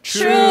 3.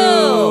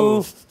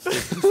 True.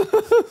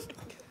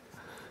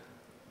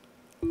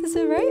 Is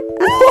it right?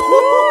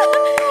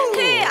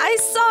 Hey, I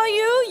saw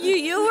you.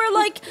 You were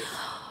like,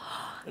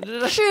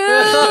 true.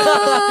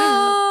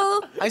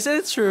 I said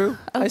it's true.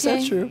 I said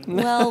Okay. true.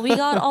 Well, we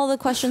got all the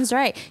questions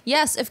right.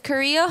 Yes, if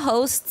Korea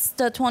hosts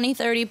the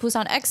 2030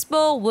 Busan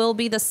Expo, we'll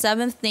be the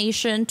 7th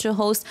nation to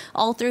host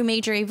all 3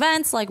 major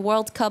events like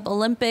World Cup,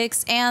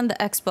 Olympics, and the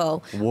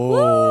Expo.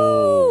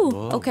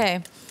 Woo!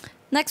 Okay.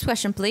 Next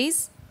question,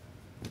 please.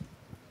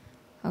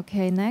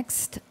 Okay,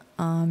 next.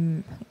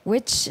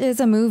 Which is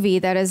a movie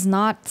that is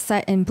not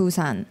set in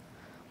Busan?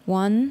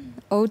 1.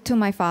 Ode to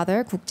My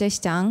Father,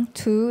 국제시장.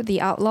 2.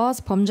 The Outlaws,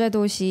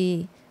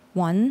 범죄도시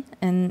 1.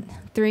 And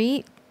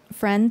 3.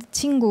 Friend,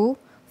 친구.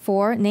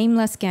 4.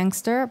 Nameless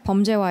Gangster,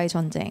 범죄와의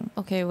전쟁.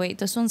 Okay, wait,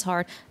 this one's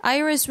hard.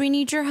 Iris, we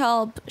need your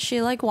help. She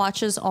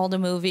watches all the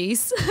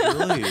movies.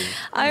 Really?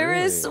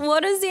 Iris,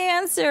 what is the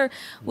answer?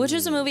 Which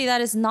is a movie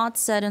that is not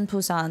set in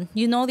Busan?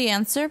 You know the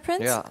answer,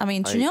 Prince? Yeah. I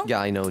mean, Junyoung?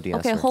 Yeah, I know the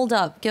answer. Okay, hold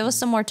up. Give us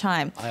some more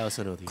time. I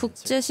also know the answer.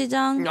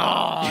 국제시장.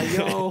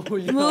 Yo.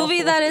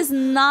 Movie that is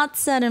not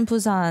set in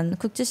Busan.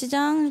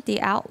 국제시장,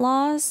 The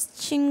Outlaws,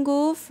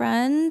 친구,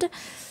 Friend,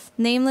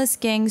 Nameless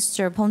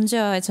Gangster,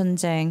 범죄와의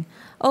전쟁.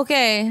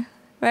 Okay,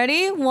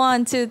 ready?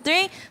 1, 2,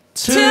 3.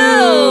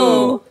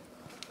 2!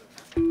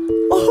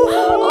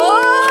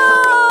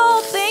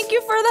 Oh, thank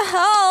you for the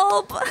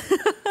help.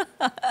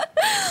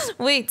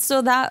 Wait,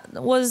 so that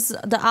was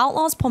The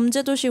Outlaws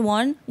범죄도시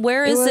 1?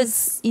 Where It is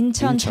was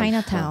Incheon, Oh,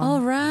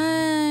 Chinatown.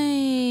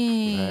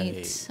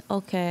 right.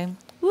 Okay.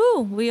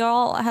 Woo, we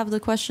all have the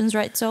questions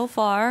right so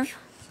far.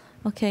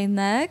 Okay,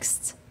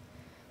 next.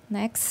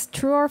 Next,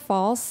 true or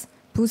false?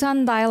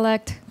 Busan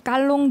dialect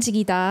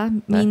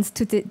깔롱지기다 means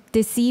to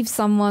deceive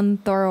someone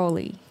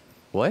thoroughly.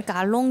 What?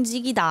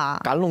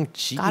 깔롱지기다.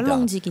 깔롱지기다.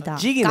 깔롱지기다.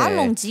 지기네.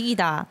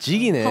 깔롱지기다.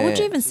 지기네. How would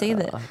you even say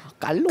that?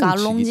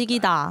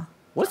 깔롱지기다.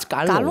 What's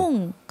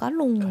깔롱?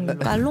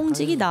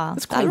 깔롱지기다.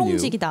 That's quite new.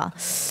 깔롱지기다.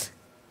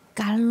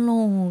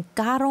 깔롱.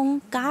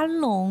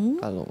 깔롱.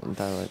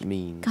 That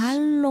means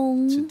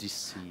깔롱. to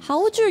deceive.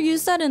 How would you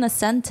use that in a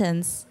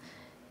sentence?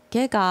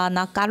 걔가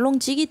나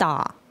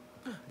깔롱지기다.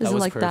 Is That it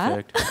was like that?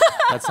 perfect.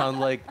 That sounds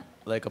like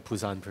a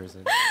Busan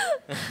person.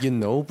 You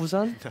know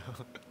Busan?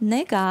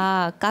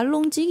 내가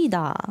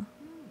깔롱지기다.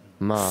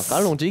 마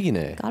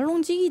깔롱지기네.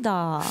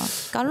 깔롱지기다.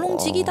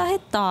 깔롱지기다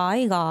했다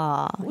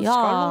아이가. What's 야,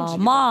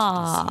 깔롱지기다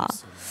마. to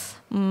deceive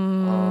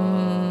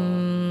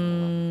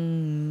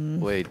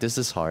Wait, this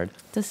is hard.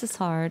 This is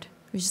hard.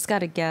 We just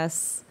gotta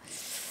guess.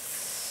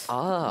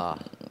 Ah.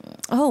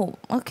 Oh,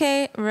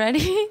 okay.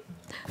 Ready?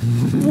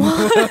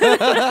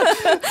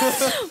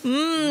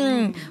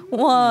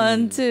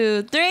 One,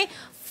 two, three.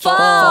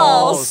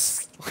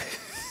 False.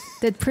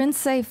 Did Prince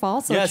say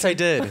false? Or Yes, true? I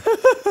did.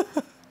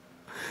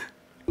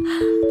 Oh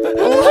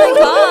my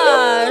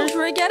gosh,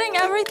 we're getting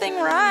everything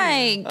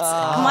right.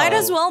 Might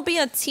as well be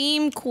a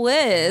team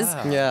quiz.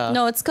 Yeah.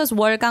 No, it's because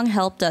월강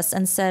helped us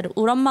and said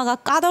우리 엄마가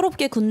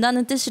까다롭게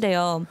군다는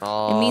뜻이래요.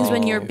 It means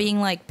when you're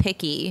being like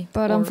picky.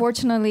 But or-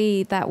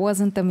 unfortunately, that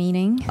wasn't the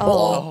meaning.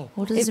 Oh,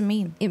 what does it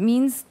mean? It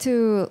means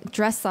to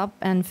dress up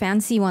and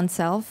fancy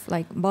oneself,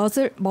 like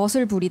멋을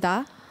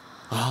부리다.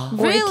 Or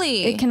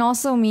Really? It can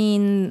also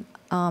mean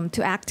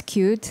to act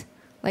cute.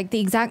 Like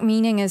the exact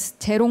meaning is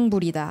재롱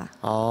부리다.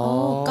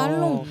 Oh,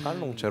 깔롱.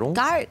 깔롱 재롱?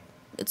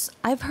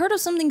 I've heard of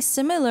something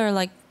similar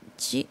like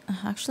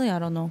actually I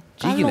don't know.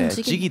 찌기네, 깔롱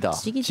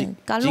찌기다.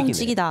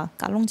 깔롱지기다.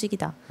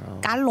 깔롱지기다.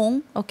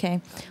 깔롱. Okay.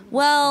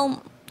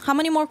 Well, how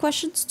many more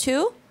questions?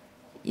 2?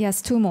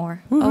 Yes, 2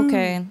 more.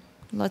 Okay.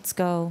 Let's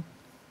go.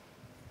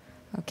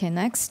 Okay,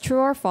 next. True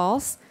or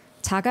false?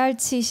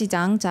 자갈치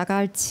시장,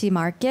 자갈치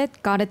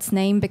market got its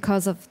name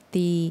because of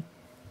the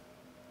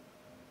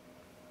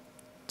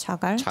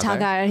자갈?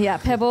 자갈, yeah,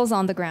 pebbles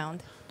on the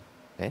ground.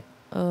 네?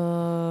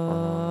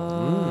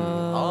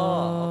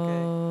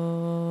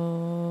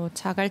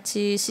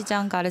 자갈치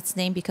시장 got its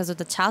name because of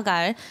the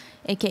자갈,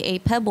 aka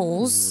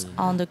pebbles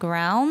on the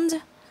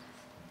ground.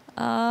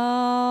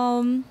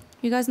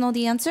 You guys know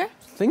the answer?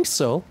 Think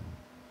so.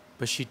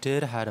 But she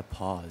did had a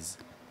pause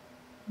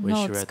when No,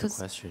 she it's read the 'cause-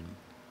 question.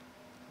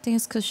 I think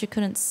it's because she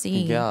couldn't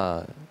see.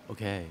 Yeah.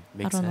 Okay,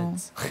 makes don't know.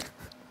 sense.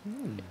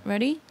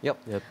 Ready? Yep.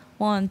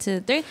 1,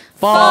 2, 3.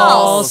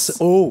 False.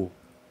 Oh.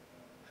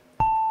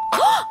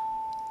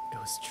 It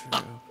was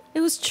true. It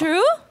was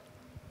true?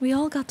 We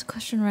all got the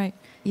question right.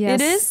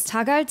 Yes. It is?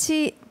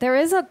 자갈치. There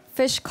is a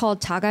fish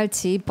called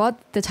자갈치, but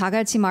the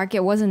자갈치 market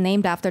wasn't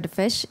named after the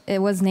fish. It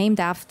was named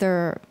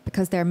after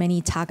because there are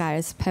many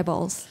자갈's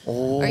pebbles.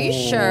 Are you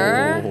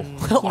sure?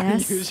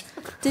 Yes.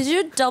 Did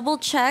you double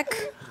check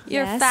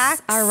your Yes,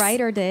 facts? our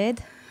writer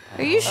did.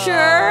 Are you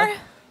sure?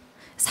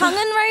 상은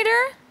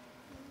writer?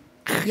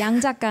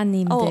 양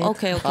작가님 did. Oh,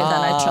 okay, then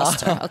I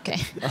trust her.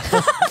 Okay.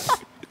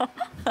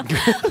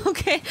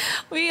 Okay.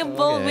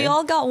 We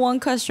all got one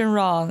question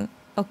wrong.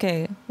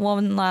 Okay,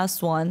 one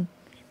last one.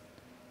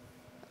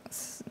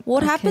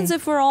 What happens Okay.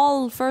 if we're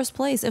all first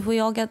place? If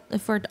we're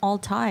all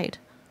tied?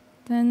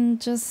 Then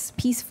just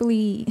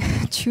peacefully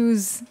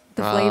choose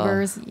the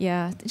flavors.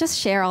 Yeah, just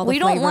share all the We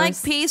flavors. don't like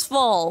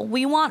peaceful.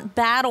 We want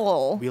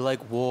battle. We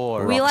like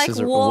war. We Rock, like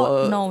scissors-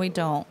 war. what? No, we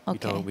don't.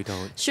 Okay. We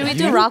don't. Should we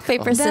do rock,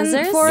 paper, Then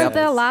scissors? for Yep.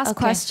 the last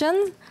Okay.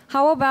 question,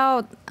 how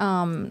about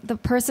the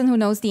person who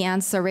knows the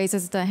answer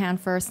raises the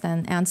hand first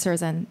and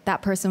answers, and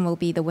that person will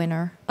be the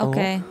winner.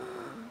 Okay.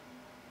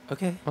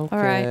 Okay. Okay.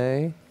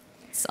 right.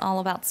 It's all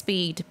about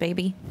speed,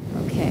 baby.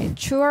 Okay,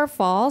 true or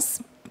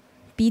false?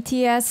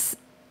 BTS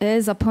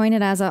is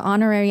appointed as an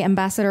honorary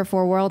ambassador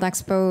for World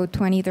Expo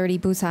 2030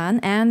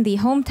 Busan, and the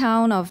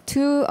hometown of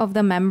 2 of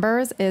the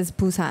members is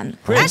Busan.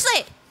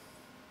 Ashley!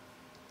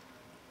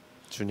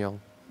 준영.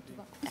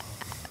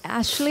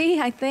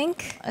 Ashley, I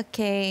think.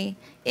 Okay.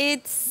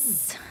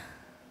 It's.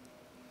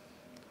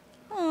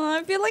 Oh,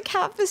 I feel like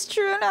half is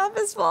true and half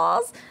is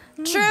false.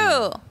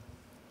 True.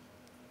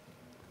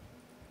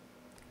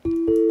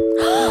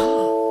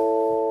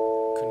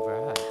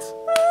 Congrats.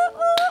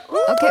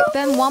 Okay,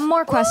 then one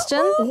more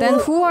question. Then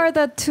who are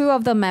the 2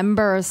 of the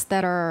members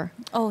that are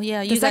Oh, yeah.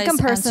 the You guys second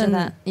answer person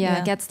that.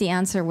 gets the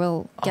answer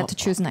will get to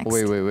choose next.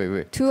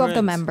 Wait. 2 of the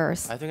Prince.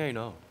 members. I think I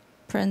know.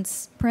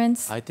 Prince.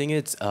 Prince. I think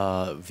it's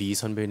V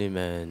선배님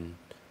and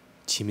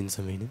지민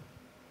선배님.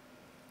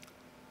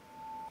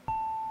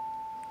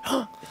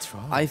 It's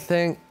wrong. I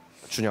think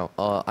준영.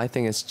 I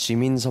think it's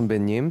지민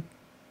선배님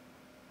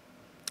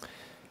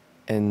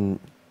and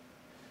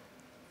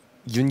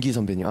윤기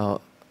선배님.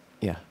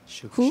 Yeah.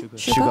 Who?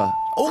 슈가.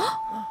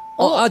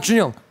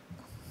 준영.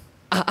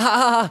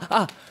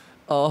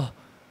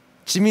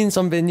 지민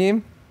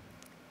선배님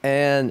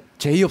and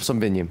제이홉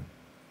선배님.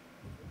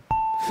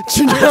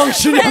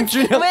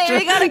 준영. Wait,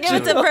 we gotta give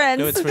it to Prince.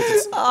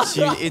 No,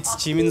 it's it's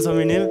지민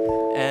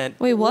선배님 and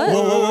Wait, what?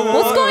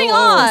 What's going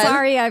on?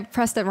 Sorry, I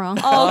pressed it wrong.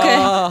 Oh,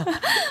 okay.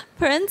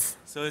 Prince?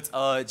 so it's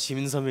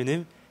지민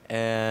선배님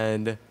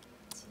and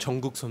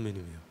정국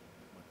선배님이요.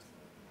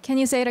 Can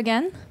you say it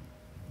again?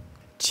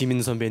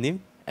 지민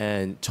선배님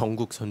and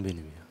정국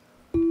선배님이요.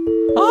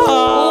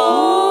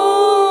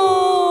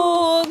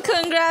 Oh,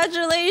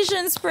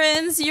 congratulations,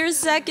 Prince. You're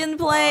second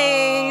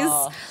place.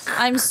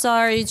 I'm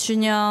sorry,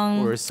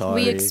 Junyoung. We're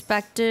sorry. We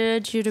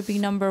expected you to be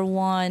number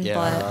one,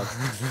 but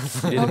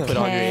You didn't put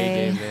on your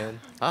Okay. A game, man.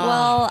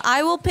 well,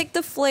 I will pick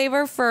the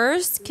flavor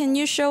first. Can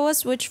you show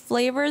us which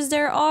flavors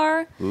there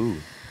are? Ooh.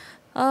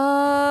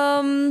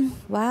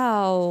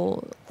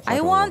 Wow. I Quite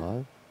a want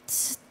lot.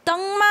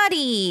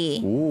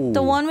 떡말이, Ooh.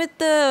 the one with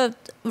the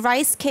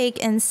rice cake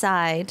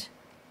inside.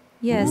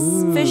 Yes,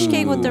 fish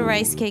cake with the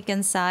rice cake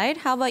inside.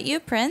 How about you,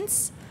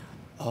 Prince?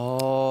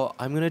 Oh,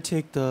 I'm gonna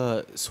take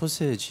the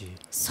sausage.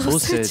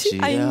 Sausage,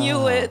 I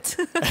knew yeah. it.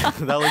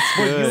 That looks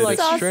good. you like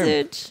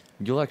Sausage.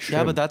 You like shrimp?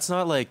 Yeah, but that's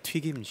not like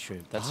튀김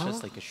shrimp. That's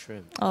just like a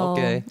shrimp. Oh,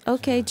 Okay.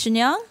 Okay,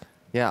 Junyoung?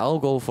 Yeah, I'll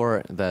go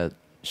for the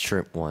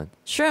shrimp one.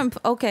 Shrimp.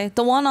 Okay,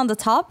 the one on the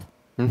top?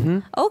 Mm-hmm.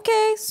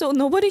 Okay, so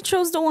nobody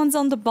chose the ones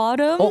on the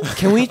bottom. Oh,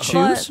 can we but-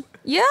 choose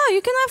yeah,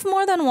 you can have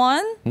more than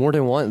one. more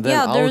than one? Then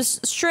Yeah, I'll- there's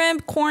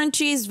shrimp, corn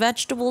cheese,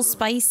 vegetables,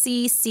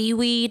 spicy,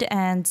 seaweed,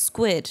 and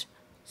squid.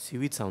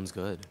 Seaweed sounds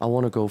good. I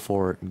want to go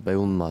for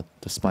매운맛,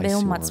 the spicy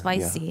매운맛 one.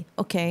 spicy.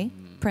 Okay,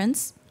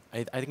 Prince?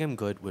 I think I'm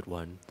good with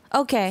one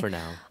Okay. for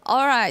now.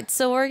 All right,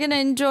 so we're gonna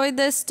enjoy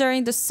this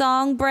during the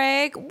song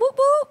break. Whoop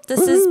whoop.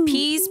 This is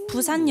P's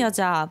부산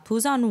여자,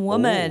 부산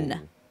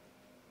woman.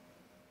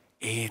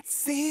 It's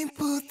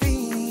simple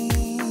thing.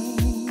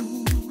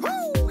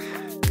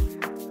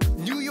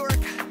 New York,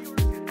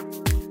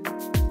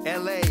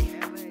 LA,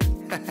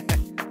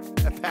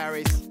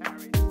 Paris,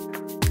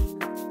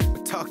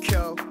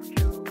 Tokyo.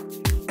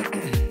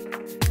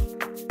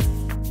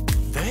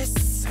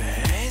 This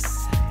is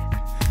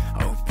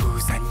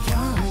부산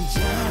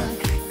여자.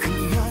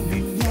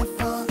 그녀는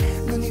예뻐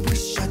눈이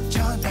부셔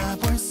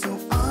쳐다볼 수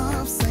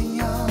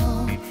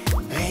없어요,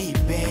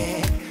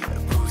 baby.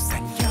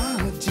 부산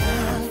여자.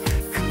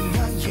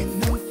 그녀의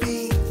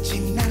눈빛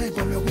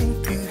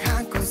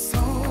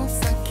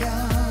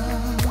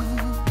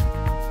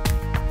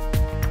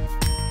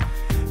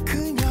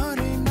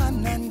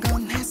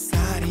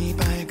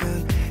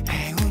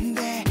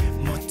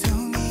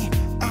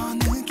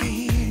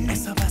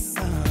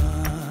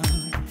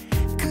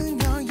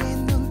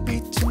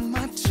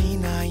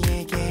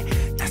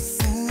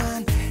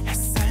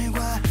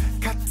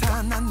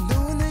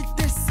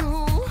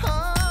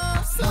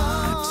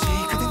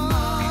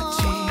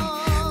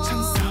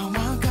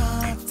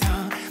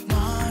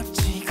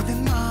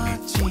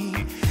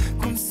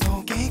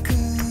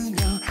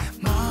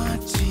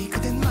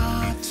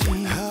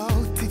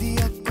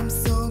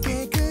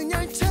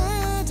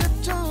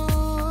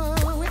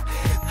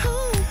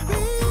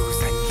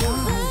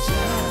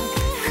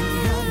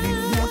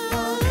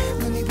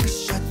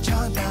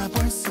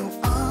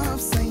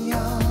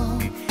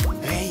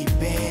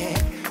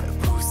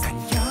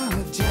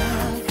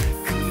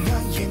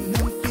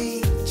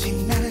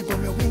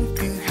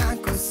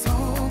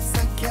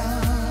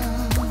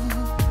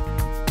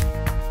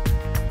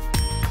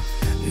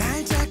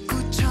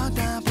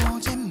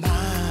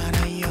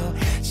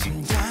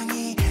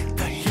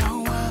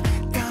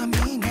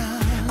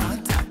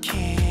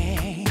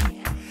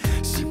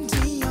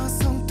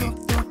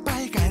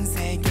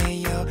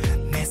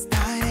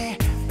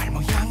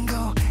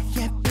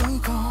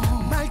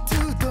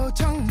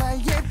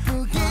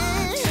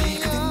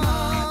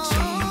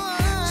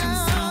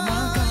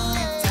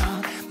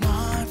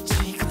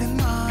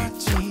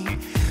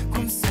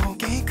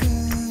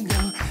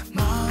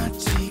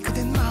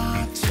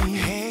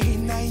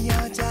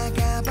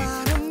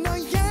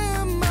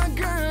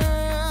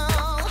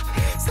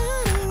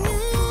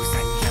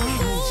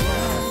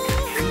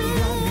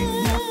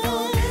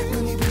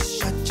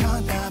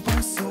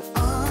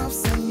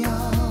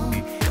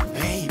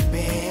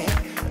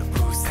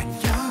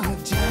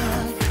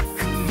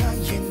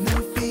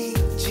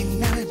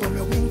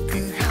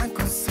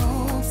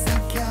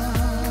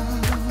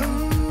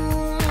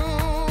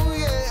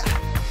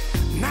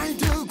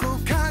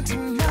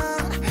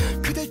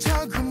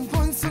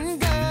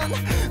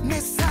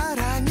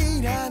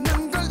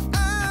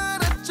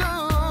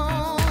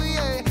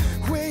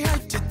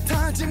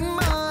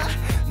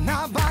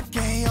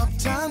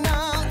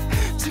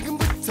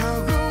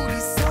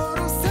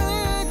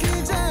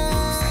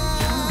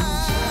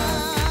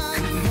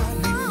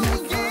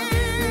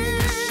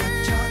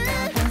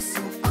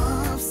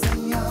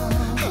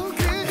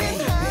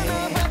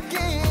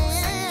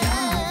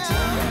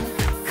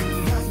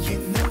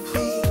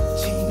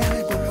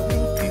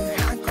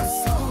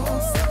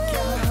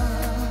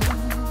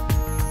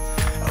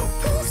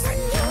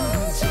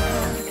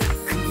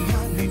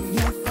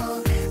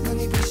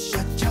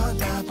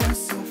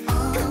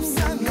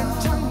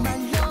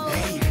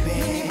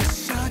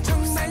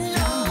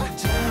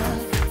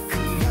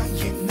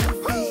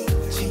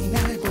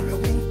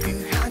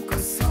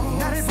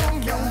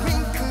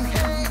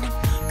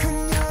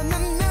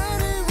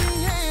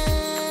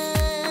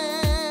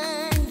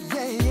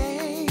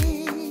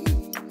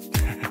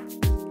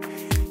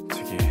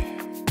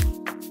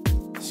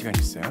시간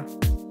있어요?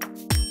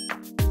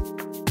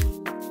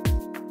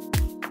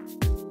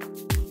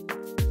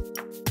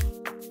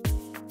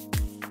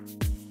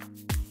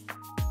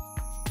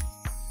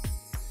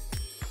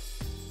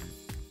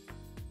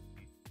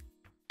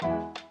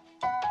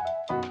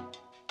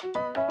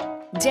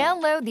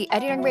 Download the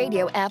Arirang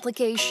Radio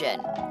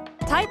application.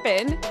 Type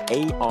in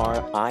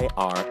ARIRANG.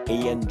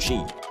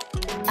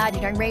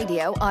 Arirang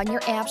Radio on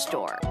your app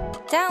store.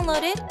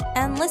 Download it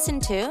and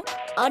listen to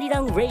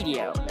Arirang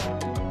Radio.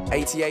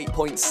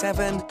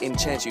 88.7 in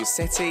Jeju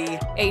City,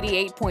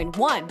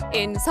 88.1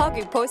 in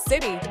Seogwipo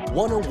City,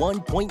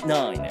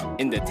 101.9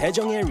 in the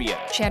Daejeong area.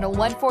 Channel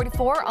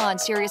 144 on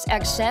Sirius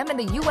XM in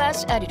the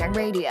US Arirang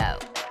Radio.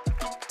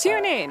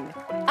 Tune in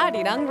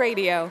Arirang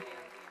Radio.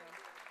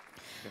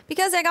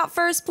 Because I got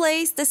first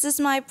place, this is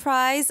my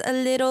prize, a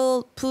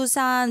little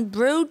Busan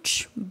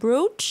brooch.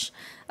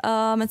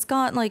 It's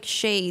got like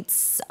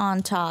shades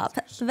on top.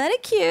 Very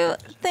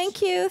cute. Thank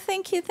you.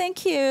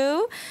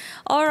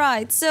 All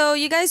right, so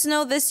you guys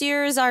know this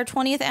year is our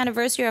 20th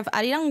anniversary of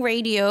Arirang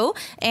Radio,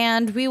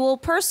 and we will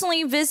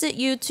personally visit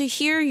you to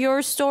hear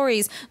your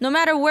stories, no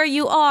matter where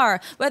you are,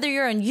 whether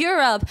you're in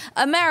Europe,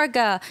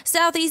 America,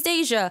 Southeast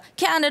Asia,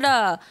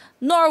 Canada,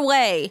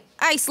 Norway,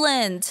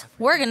 Iceland.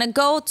 We're gonna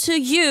go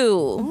to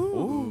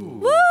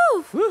you.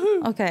 Woo!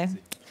 Okay.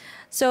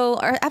 So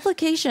our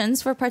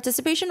applications for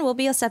participation will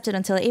be accepted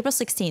until April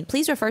 16th.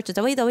 Please refer to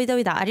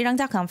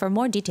www.arirang.com for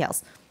more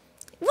details.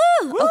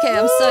 Woo! Okay,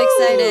 I'm so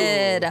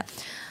excited.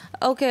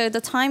 Okay,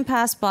 the time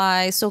passed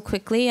by so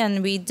quickly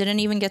and we didn't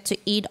even get to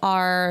eat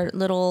our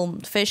little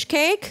fish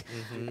cake.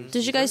 Mm-hmm.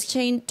 Did you guys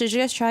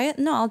try it?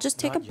 No, I'll just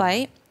take a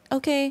bite.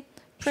 Okay.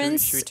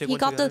 Prince, should we take he one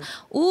got together?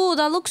 Ooh,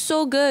 that looks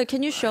so good.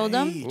 Can you show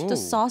them? The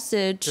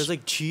sausage. There's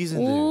like cheese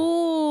in there.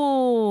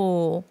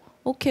 Ooh.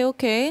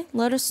 Okay.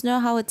 Let us know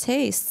how it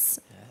tastes.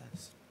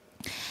 Yes.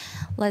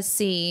 Let's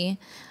see.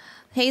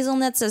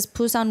 Hazelnut says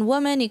Busan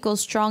woman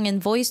equals strong in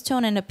voice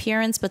tone and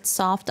appearance but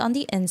soft on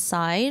the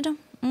inside.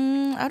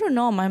 I don't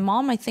know. My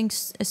mom, I think,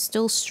 is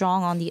still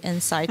strong on the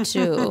inside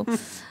too.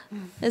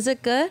 Is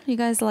it good? You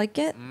guys like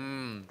it?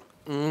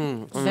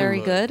 Very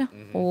good.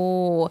 Mm-hmm.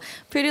 Oh,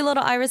 Pretty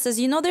Little Iris says,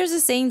 there's a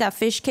saying that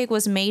fish cake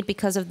was made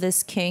because of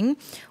this king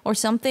or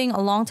something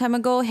a long time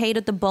ago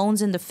hated the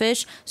bones in the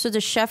fish, so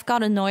the chef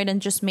got annoyed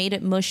and just made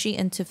it mushy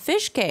into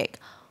fish cake.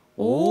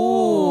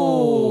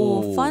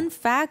 Oh, fun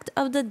fact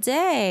of the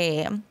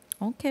day.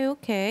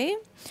 Okay.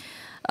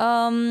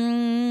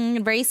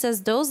 Ray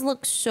says, those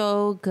look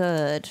so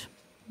good.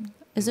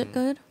 Is it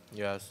good?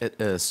 Yes. It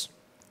is.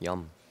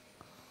 Yum.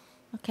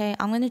 Okay,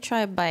 I'm going to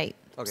try a bite.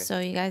 Okay. So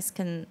you guys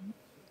can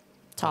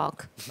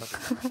talk.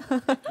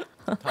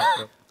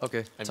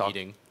 Okay. I'm talk.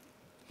 eating.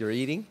 You're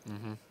eating?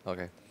 Mm-hmm.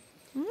 Okay.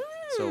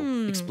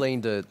 So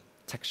explain the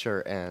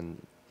texture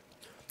and...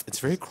 It's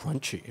very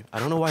crunchy. I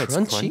don't know why it's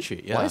Crunchy?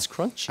 crunchy. Yeah. Why it's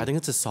crunchy? I think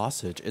it's a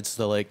sausage. It's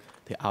the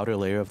outer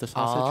layer of the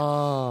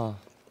sausage.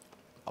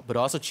 But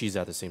also cheese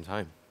at the same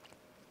time.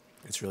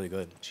 It's really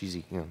good.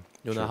 Cheesy. Yeah.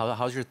 Yona,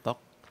 how's your duck?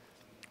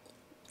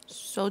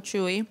 So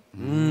chewy.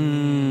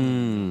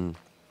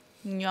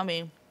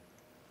 Yummy.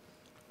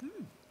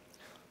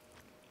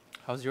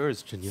 How's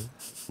yours, Jinya?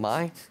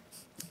 Mine?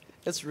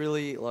 It's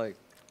really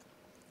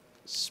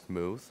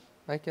smooth,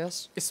 I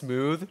guess. It's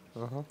smooth.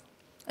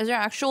 Is there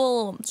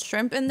actual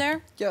shrimp in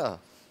there? Yeah,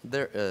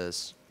 there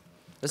is.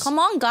 Come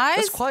on, guys.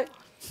 It's quite...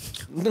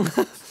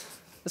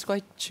 it's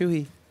quite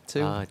chewy,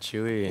 too.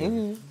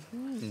 Chewy.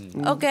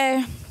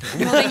 Okay,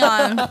 moving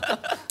on.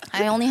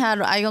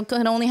 I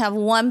could only have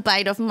one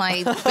bite of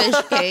my fish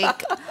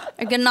cake.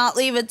 I cannot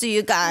leave it to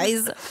you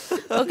guys.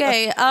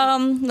 Okay,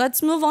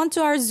 let's move on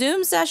to our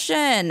Zoom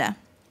session.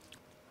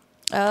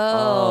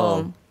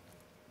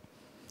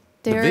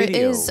 There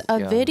is a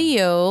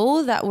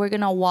video that we're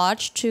gonna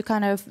watch to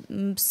kind of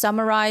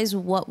summarize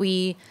what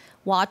we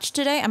watched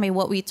today.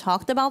 what we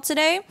talked about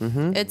today.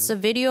 It's a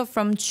video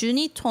from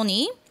Junie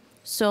Tony.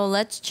 So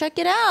let's check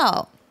it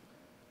out.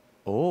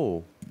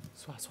 Oh.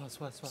 쏴.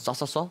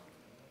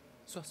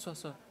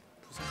 쏴.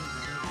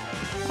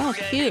 Oh,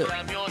 cute.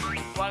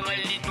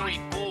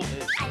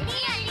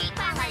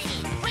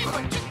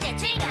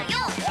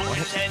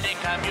 부산에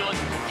가면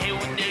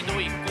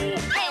해운대도 있고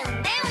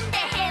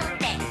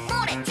해운대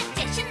모래축제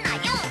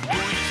신나요.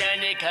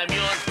 부산에 가면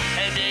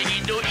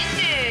갈매기도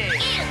있네.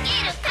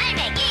 이륙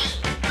갈매기.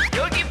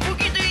 여기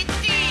부기도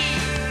있지.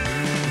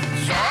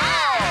 쏴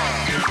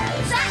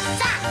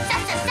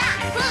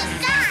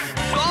부산.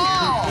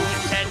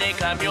 부산에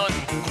가면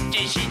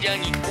국제시장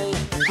있고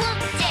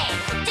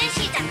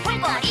국제시장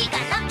볼거리가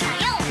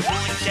넘쳐요.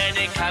 부산에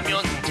가면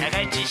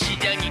자갈치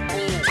시장 있고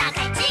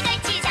자갈치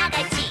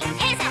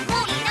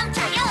해산물이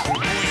넘쳐요.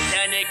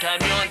 부산에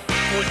가면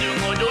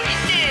고등어도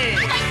있네.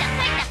 팔딱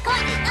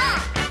고등어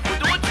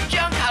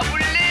축제장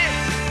가볼래?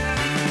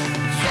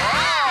 쏴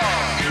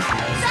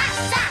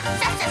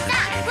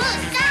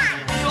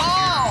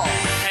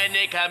부산에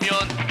가면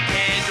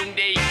태종대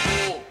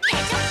있고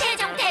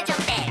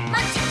태종대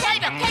멋진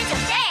절벽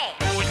태종대.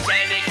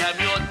 부산에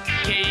가면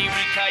K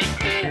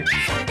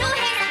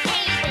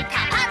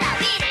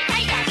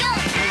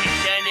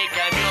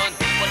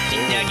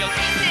야경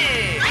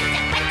있네.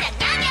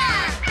 반짝반짝 야경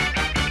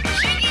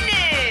지리네.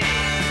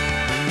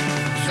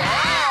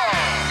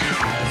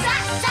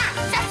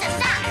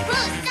 쏴쏴쏴쏴쏴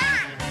부산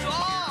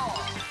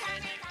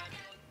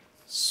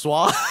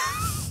Swa.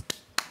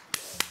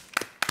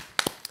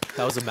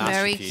 That was a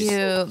Very masterpiece.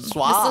 cute. This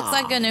looks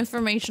like an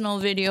informational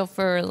video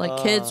for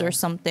like kids or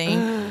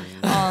something.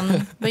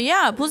 But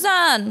yeah,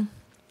 Busan.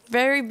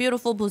 Very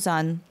beautiful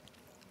Busan.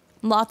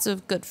 Lots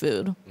of good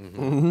food.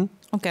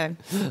 Okay.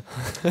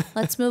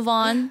 Let's move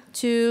on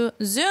to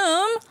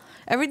Zoom.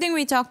 Everything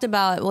we talked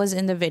about was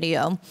in the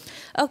video.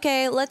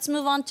 Okay, let's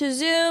move on to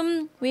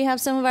Zoom. We have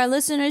some of our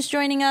listeners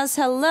joining us.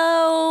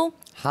 Hello.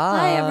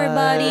 Hi,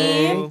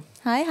 everybody.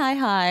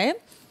 Hi.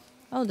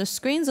 Oh, the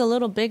screen's a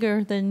little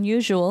bigger than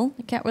usual.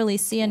 I can't really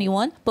see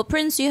anyone. But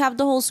Prince, you have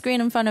the whole screen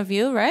in front of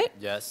you, right?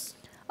 Yes.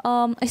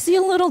 I see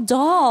a little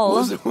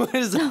doll. What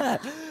is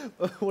that?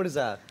 What is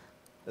that?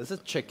 Is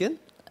it chicken?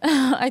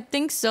 I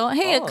think so.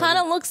 Hey, it kind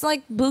of looks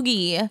like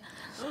Boogie.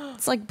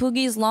 It's like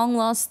Boogie's long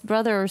lost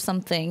brother or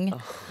something.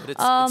 But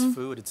it's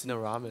food. It's in a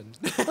ramen.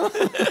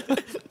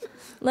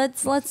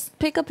 Let's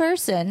pick a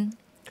person.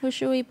 Who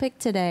should we pick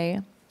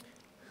today?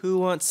 Who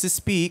wants to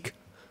speak?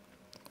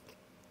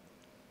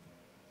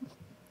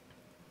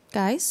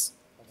 Guys?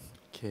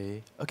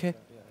 Okay.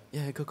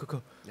 Yeah,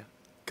 go. Yeah.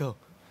 Go.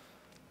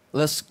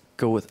 Let's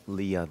go with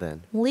Leah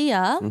then.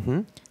 Leah?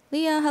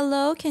 Leah,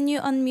 hello. Can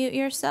you unmute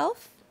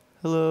yourself?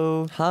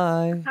 Hello.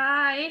 Hi.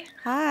 Hi.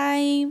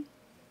 Hi.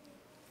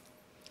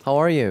 How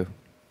are you?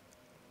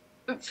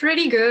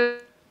 Pretty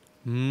good.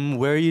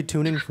 Where are you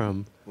tuning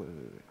from?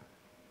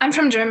 I'm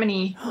from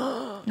Germany.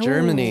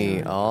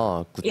 Germany.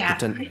 Oh, Yeah.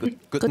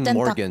 guten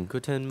Morgen.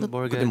 Guten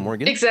Morgen. Guten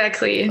Morgen.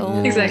 Exactly.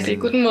 Exactly.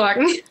 Guten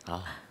Morgen.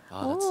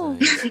 That's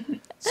nice.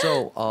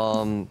 So,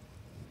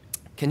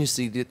 can you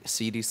see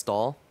the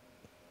stall?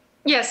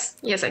 Yes,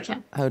 I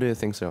can. How do you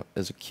think so?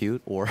 Is it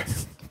cute or?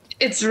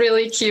 It's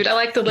really cute. I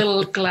like the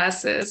little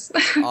glasses.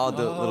 Oh,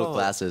 the little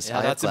glasses. Yeah,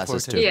 I have that's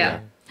glasses too.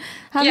 important.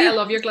 Yeah. I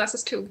love your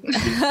glasses too.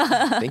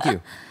 Thank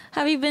you.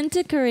 Have you been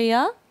to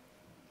Korea?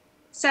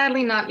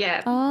 Sadly, not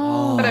yet.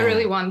 Oh. But I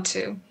really want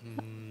to.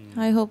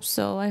 I hope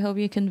so. I hope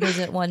you can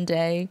visit one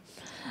day.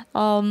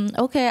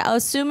 Okay,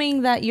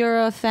 assuming that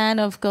you're a fan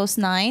of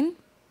GHOST9.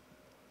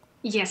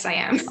 Yes, I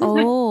am.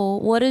 Oh,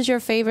 what is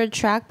your favorite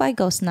track by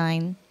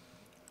GHOST9?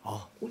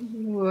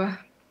 Ooh,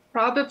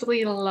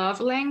 probably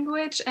love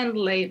language and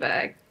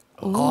layback.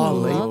 Ooh, Oh,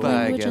 love layback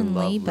language and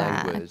love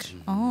layback. language.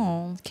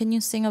 Oh, can you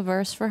sing a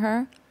verse for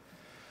her?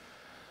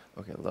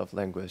 Okay, love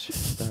language.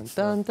 Dun,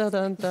 dun, dun,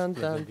 dun, dun,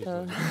 dun,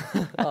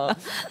 dun.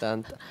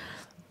 Dun.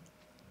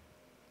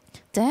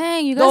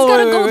 Dang, you guys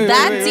gotta wait, go wait,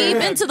 that wait, deep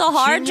wait. into the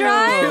hard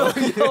drive?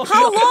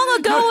 How long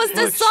ago was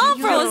this song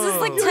from? Was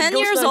this like 10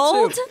 years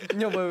old?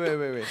 No,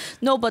 wait.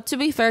 No, but to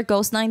be fair,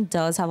 GHOST9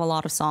 does have a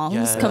lot of songs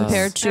Yes.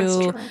 compared That's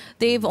to... true.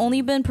 They've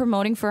only been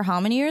promoting for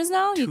how many years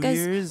now? You 2 guys,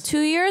 years. 2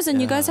 years,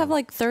 and you guys have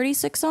like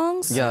 36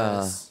 songs?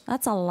 Yeah.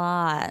 That's a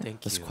lot.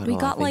 Thank That's you. quite We a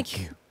lot. got Thank like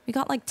you. we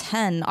got like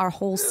 10 our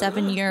whole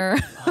 7-year.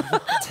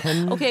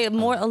 10. Okay, a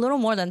little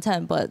more than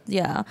 10, but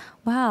yeah.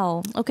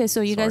 Wow. Okay,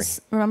 so you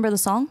guys remember the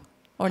song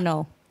or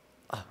no?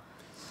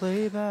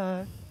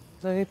 Playback.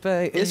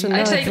 Layback. It's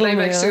I take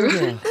layback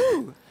too.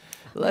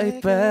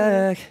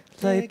 Layback.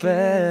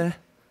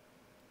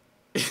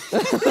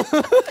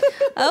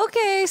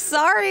 Okay,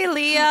 sorry,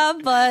 Leah,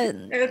 but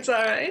It's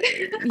alright.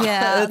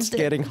 yeah. It's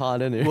getting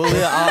hot in here. Well,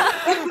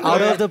 yeah,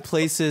 out of the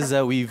places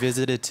that we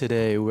visited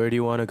today, where do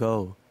you want to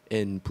go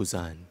in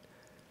Busan?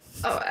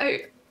 Oh,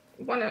 I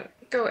want to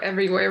go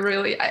everywhere,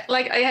 really.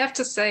 I have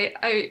to say,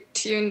 I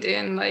tuned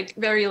in like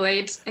very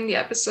late in the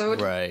episode.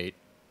 Right.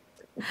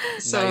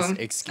 So Nice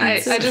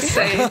excuse. I just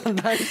say, I'll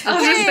just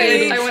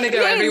say I want to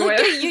go Hey, everywhere.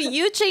 look at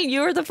you.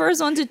 You were the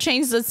first one to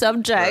change the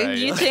subject. Right.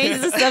 You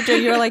changed the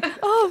subject. You're like,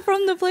 oh,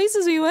 from the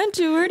places we went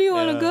to, where do you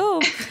want to Yeah.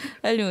 go?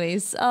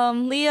 Anyways,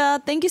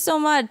 Leah, thank you so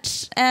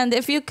much. And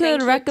if you could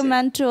Thank you,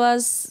 recommend to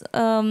us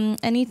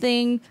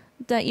anything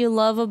that you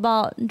love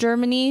about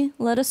Germany,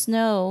 let us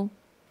know.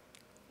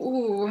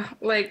 Ooh,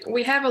 like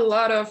we have a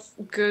lot of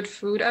good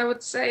food, I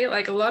would say,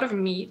 like a lot of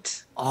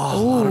meat. Oh, a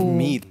lot of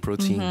meat,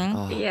 protein. Mm-hmm.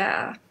 Oh.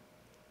 Yeah.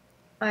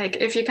 Like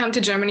if you come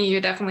to Germany, you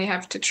definitely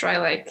have to try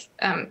like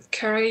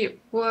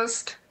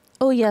currywurst.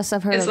 Oh, yes,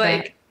 I've heard It's of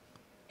like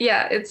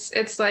yeah, it's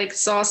like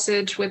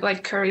sausage with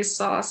like curry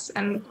sauce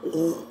and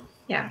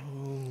yeah.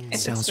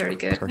 It's Sounds very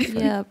good. perfect.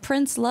 that. Yeah,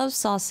 Prince loves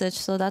sausage,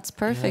 so that's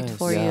perfect Yes.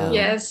 for Yeah. you.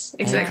 Yes,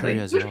 And exactly. curry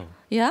as well.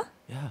 Yeah?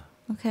 Yeah.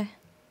 Okay.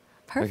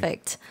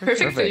 Perfect.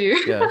 Perfect for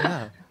you.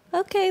 Yeah.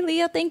 Okay,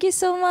 Leah, thank you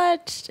so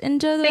much.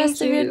 Enjoy the Thank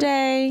rest of your you.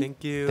 day.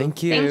 Thank you.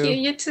 Thank you. Thank you,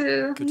 you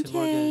too. Guten Okay.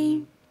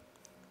 Morgen.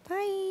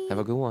 Bye. Have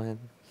a good one.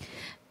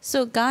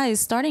 So, guys,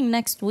 starting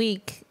next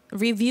week,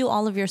 review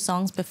all of your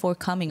songs before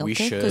coming, We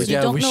okay? should. Because you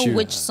Yeah, don't we know should.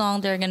 which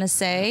song they're gonna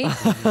say.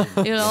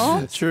 You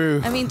know?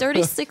 True. I mean,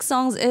 36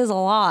 songs is a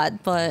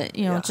lot, but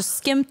you know, just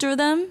skim through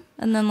them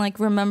and then like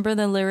remember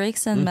the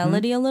lyrics and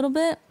melody a little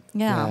bit.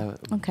 Yeah.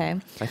 Yeah. Okay.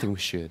 I think we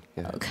should.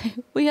 Yeah. Okay.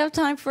 We have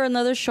time for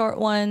another short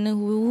one.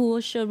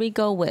 Who should we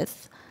go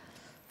with?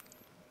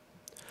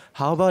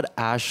 How about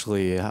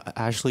Ashley?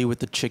 Ashley with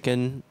the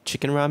chicken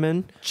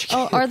ramen.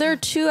 Oh, are there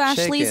two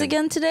Ashleys Chicken.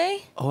 again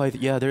today? Oh,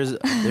 there's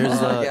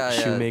a yeah.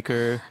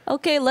 shoemaker.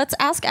 Okay, let's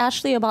ask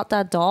Ashley about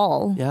that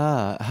doll.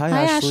 Yeah. Hi,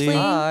 Hi, Ashley. Ashley.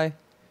 Hi.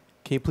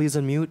 Can you please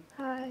unmute?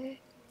 Hi.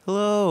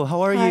 Hello.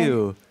 How are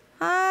you?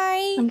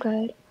 Hi. I'm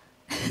good.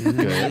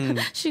 Good.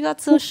 She got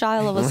so shy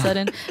all of a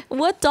sudden.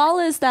 What doll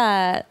is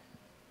that?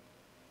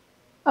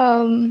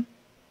 My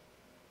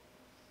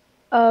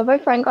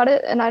friend got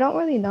it, and I don't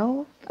really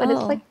know, but it's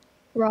Oh. like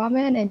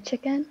ramen and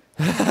chicken.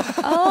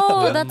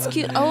 Oh, that's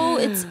cute. Oh,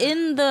 it's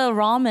in the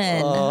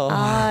ramen.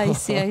 Ah, I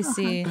see, I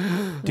see.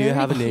 Do you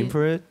have a name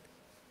for it?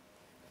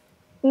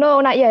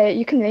 No, not yet.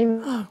 You can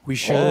name it. We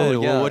should. Oh, yeah.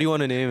 Well, what do you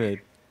want to name it?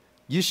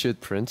 You should,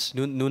 Prince.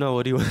 Nuna,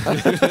 what do you want?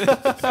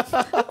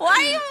 Why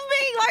are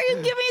you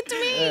giving it to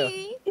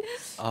me?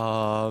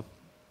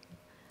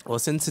 Well,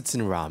 since it's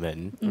in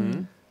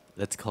ramen,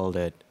 let's call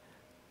it.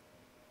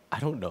 I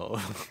don't know.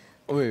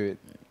 Wait.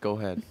 Go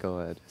ahead.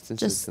 Since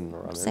Just it's in the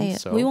ramen, say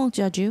it. so We won't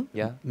judge you.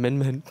 yeah. Men.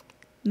 Men?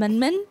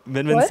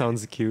 Men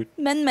sounds cute.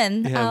 Men.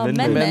 Yeah,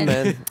 Men.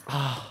 men.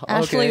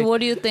 Ashley, Okay. what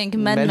do you think?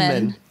 Men.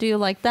 Men. Do you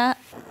like that?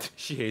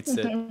 She hates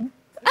it.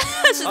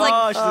 She's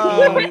like,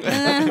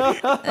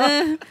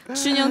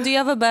 Junyoung, do you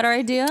have a better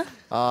idea?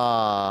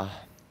 I'll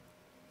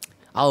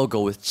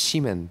go with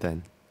chimen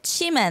then.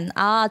 Chimen.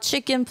 Ah,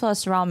 chicken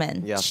plus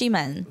ramen. Yeah.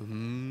 Chimen.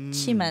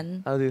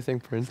 Chimen. How do you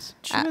think, Prince?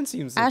 Chimen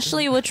seems like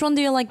Ashley, which one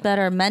do you like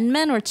better? Men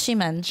or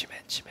chimen?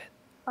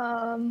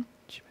 Chimen.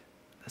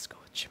 Let's go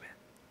with chimen.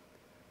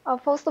 I'll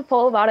post a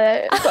poll about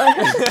it.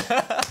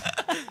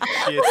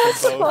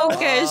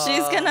 Okay,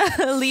 she's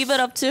gonna leave it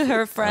up to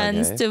her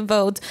friends Okay. to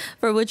vote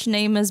for which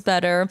name is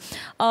better.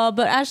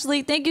 But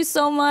Ashley, thank you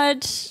so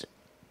much.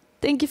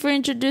 Thank you for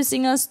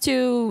introducing us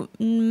to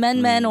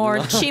men or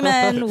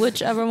chimen,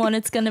 whichever one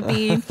it's gonna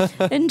be.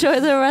 Enjoy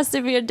the rest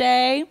of your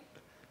day.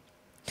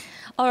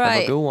 All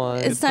right, good one.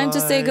 it's time to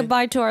say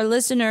goodbye to our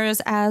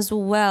listeners as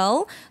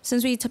well.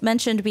 Since we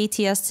mentioned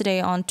BTS today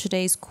on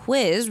today's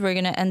quiz, we're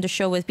going to end the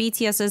show with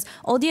BTS's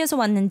어디에서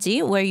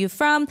왔는지, where you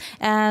from,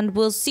 and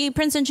we'll see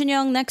Prince and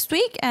Junyoung next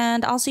week,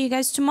 and I'll see you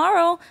guys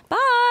tomorrow. Bye!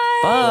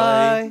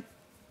 Bye.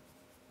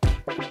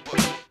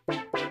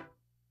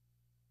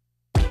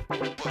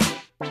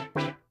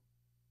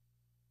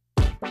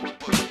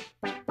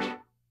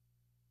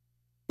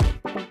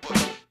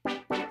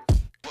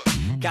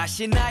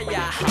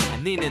 가시나야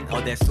니는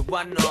어디서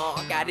왔노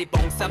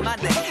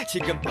까리봉사만해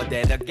지금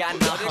어디로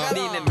가노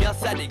니는 몇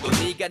살이고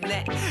니가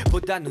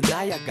내보다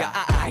누나야가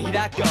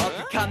아이라고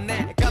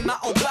극함네 까마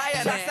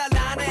오바야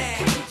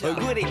낯살나네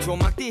얼굴이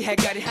조막디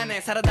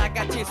해가리하네 살아다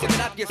같이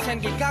새그랍게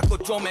생긴 갖고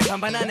좀에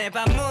반반하네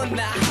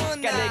밤문나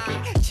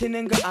까내기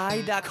치는 거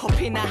아이다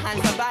커피나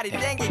한 사발이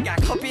땡기가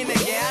커피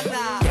내게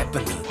하나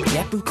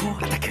예쁜 코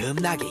다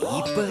겁나게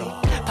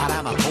이뻐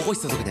바라만 보고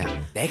있어도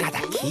그냥 내가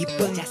다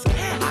기뻐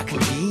아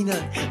근데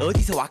니는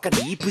어디서 왔건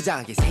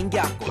이쁘장하게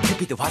생겼고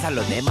큐피드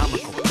화살로 내 맘을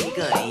콕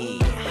찍으니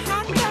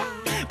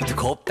부터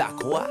곱다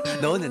고와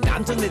너는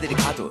남정네들이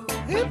봐도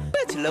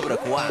질러보라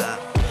고와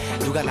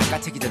누가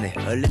낚아채기 전에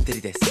얼른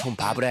들이대 손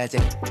봐버려야지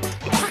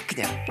확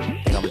그냥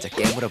내가 먼저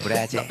깨물어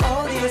버려야지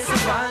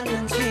어디에서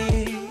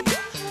왔는지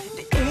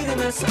네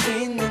이름을 써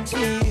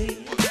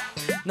있는지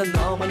난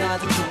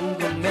너무나도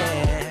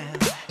궁금해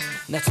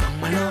나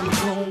정말 너무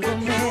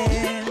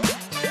궁금해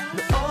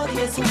너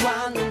어디에서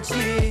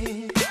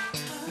왔는지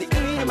네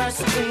이름 알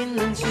수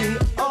있는지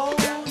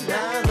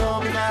나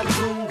너무나도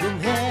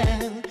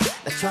궁금해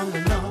나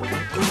정말 너무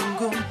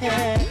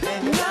궁금해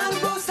난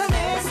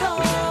부산에서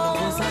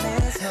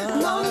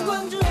넌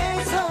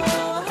광주에서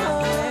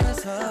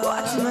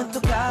왔지만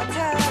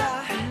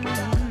똑같아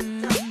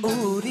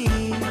우리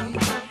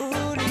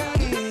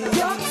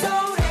여기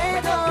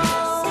서울에도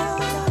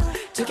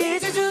저기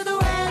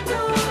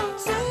제주도에도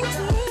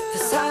다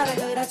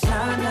사랑을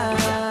하잖아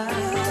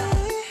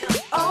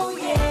Oh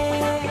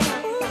yeah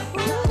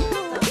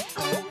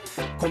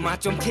고마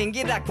좀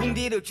튕기라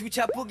군디를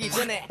주차 보기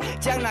전에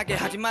짱나게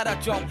하지 마라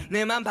좀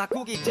내 맘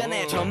바꾸기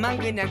전에 저만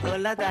그냥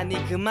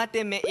올라다니 그 말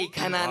때문에 이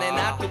가난에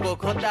놔두고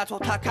걷다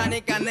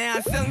좋다하니까 내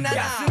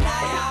안성나나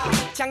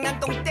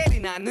장난똥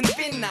때리나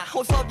눈빛나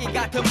호석이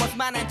같은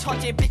모습만은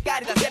천지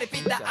빛깔이다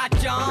세리빛다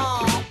아정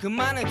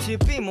그만은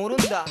집비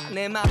모른다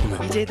내 맘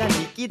이제 다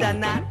니끼다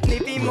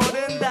난니비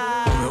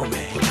모른다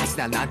다시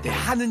나 나한테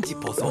하는 짓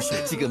보소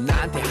지금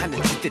나한테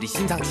하는 짓들이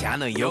심상치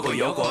않아 요거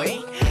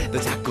너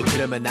자꾸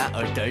그러면 나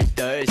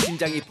얼떨떨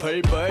심장이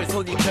벌벌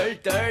손이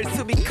덜덜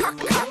숨이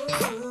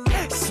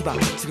칵칵 시방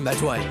지금 날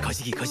좋아해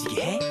거시기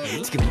해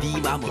지금 네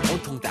마음은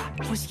온통 다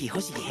허시기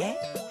해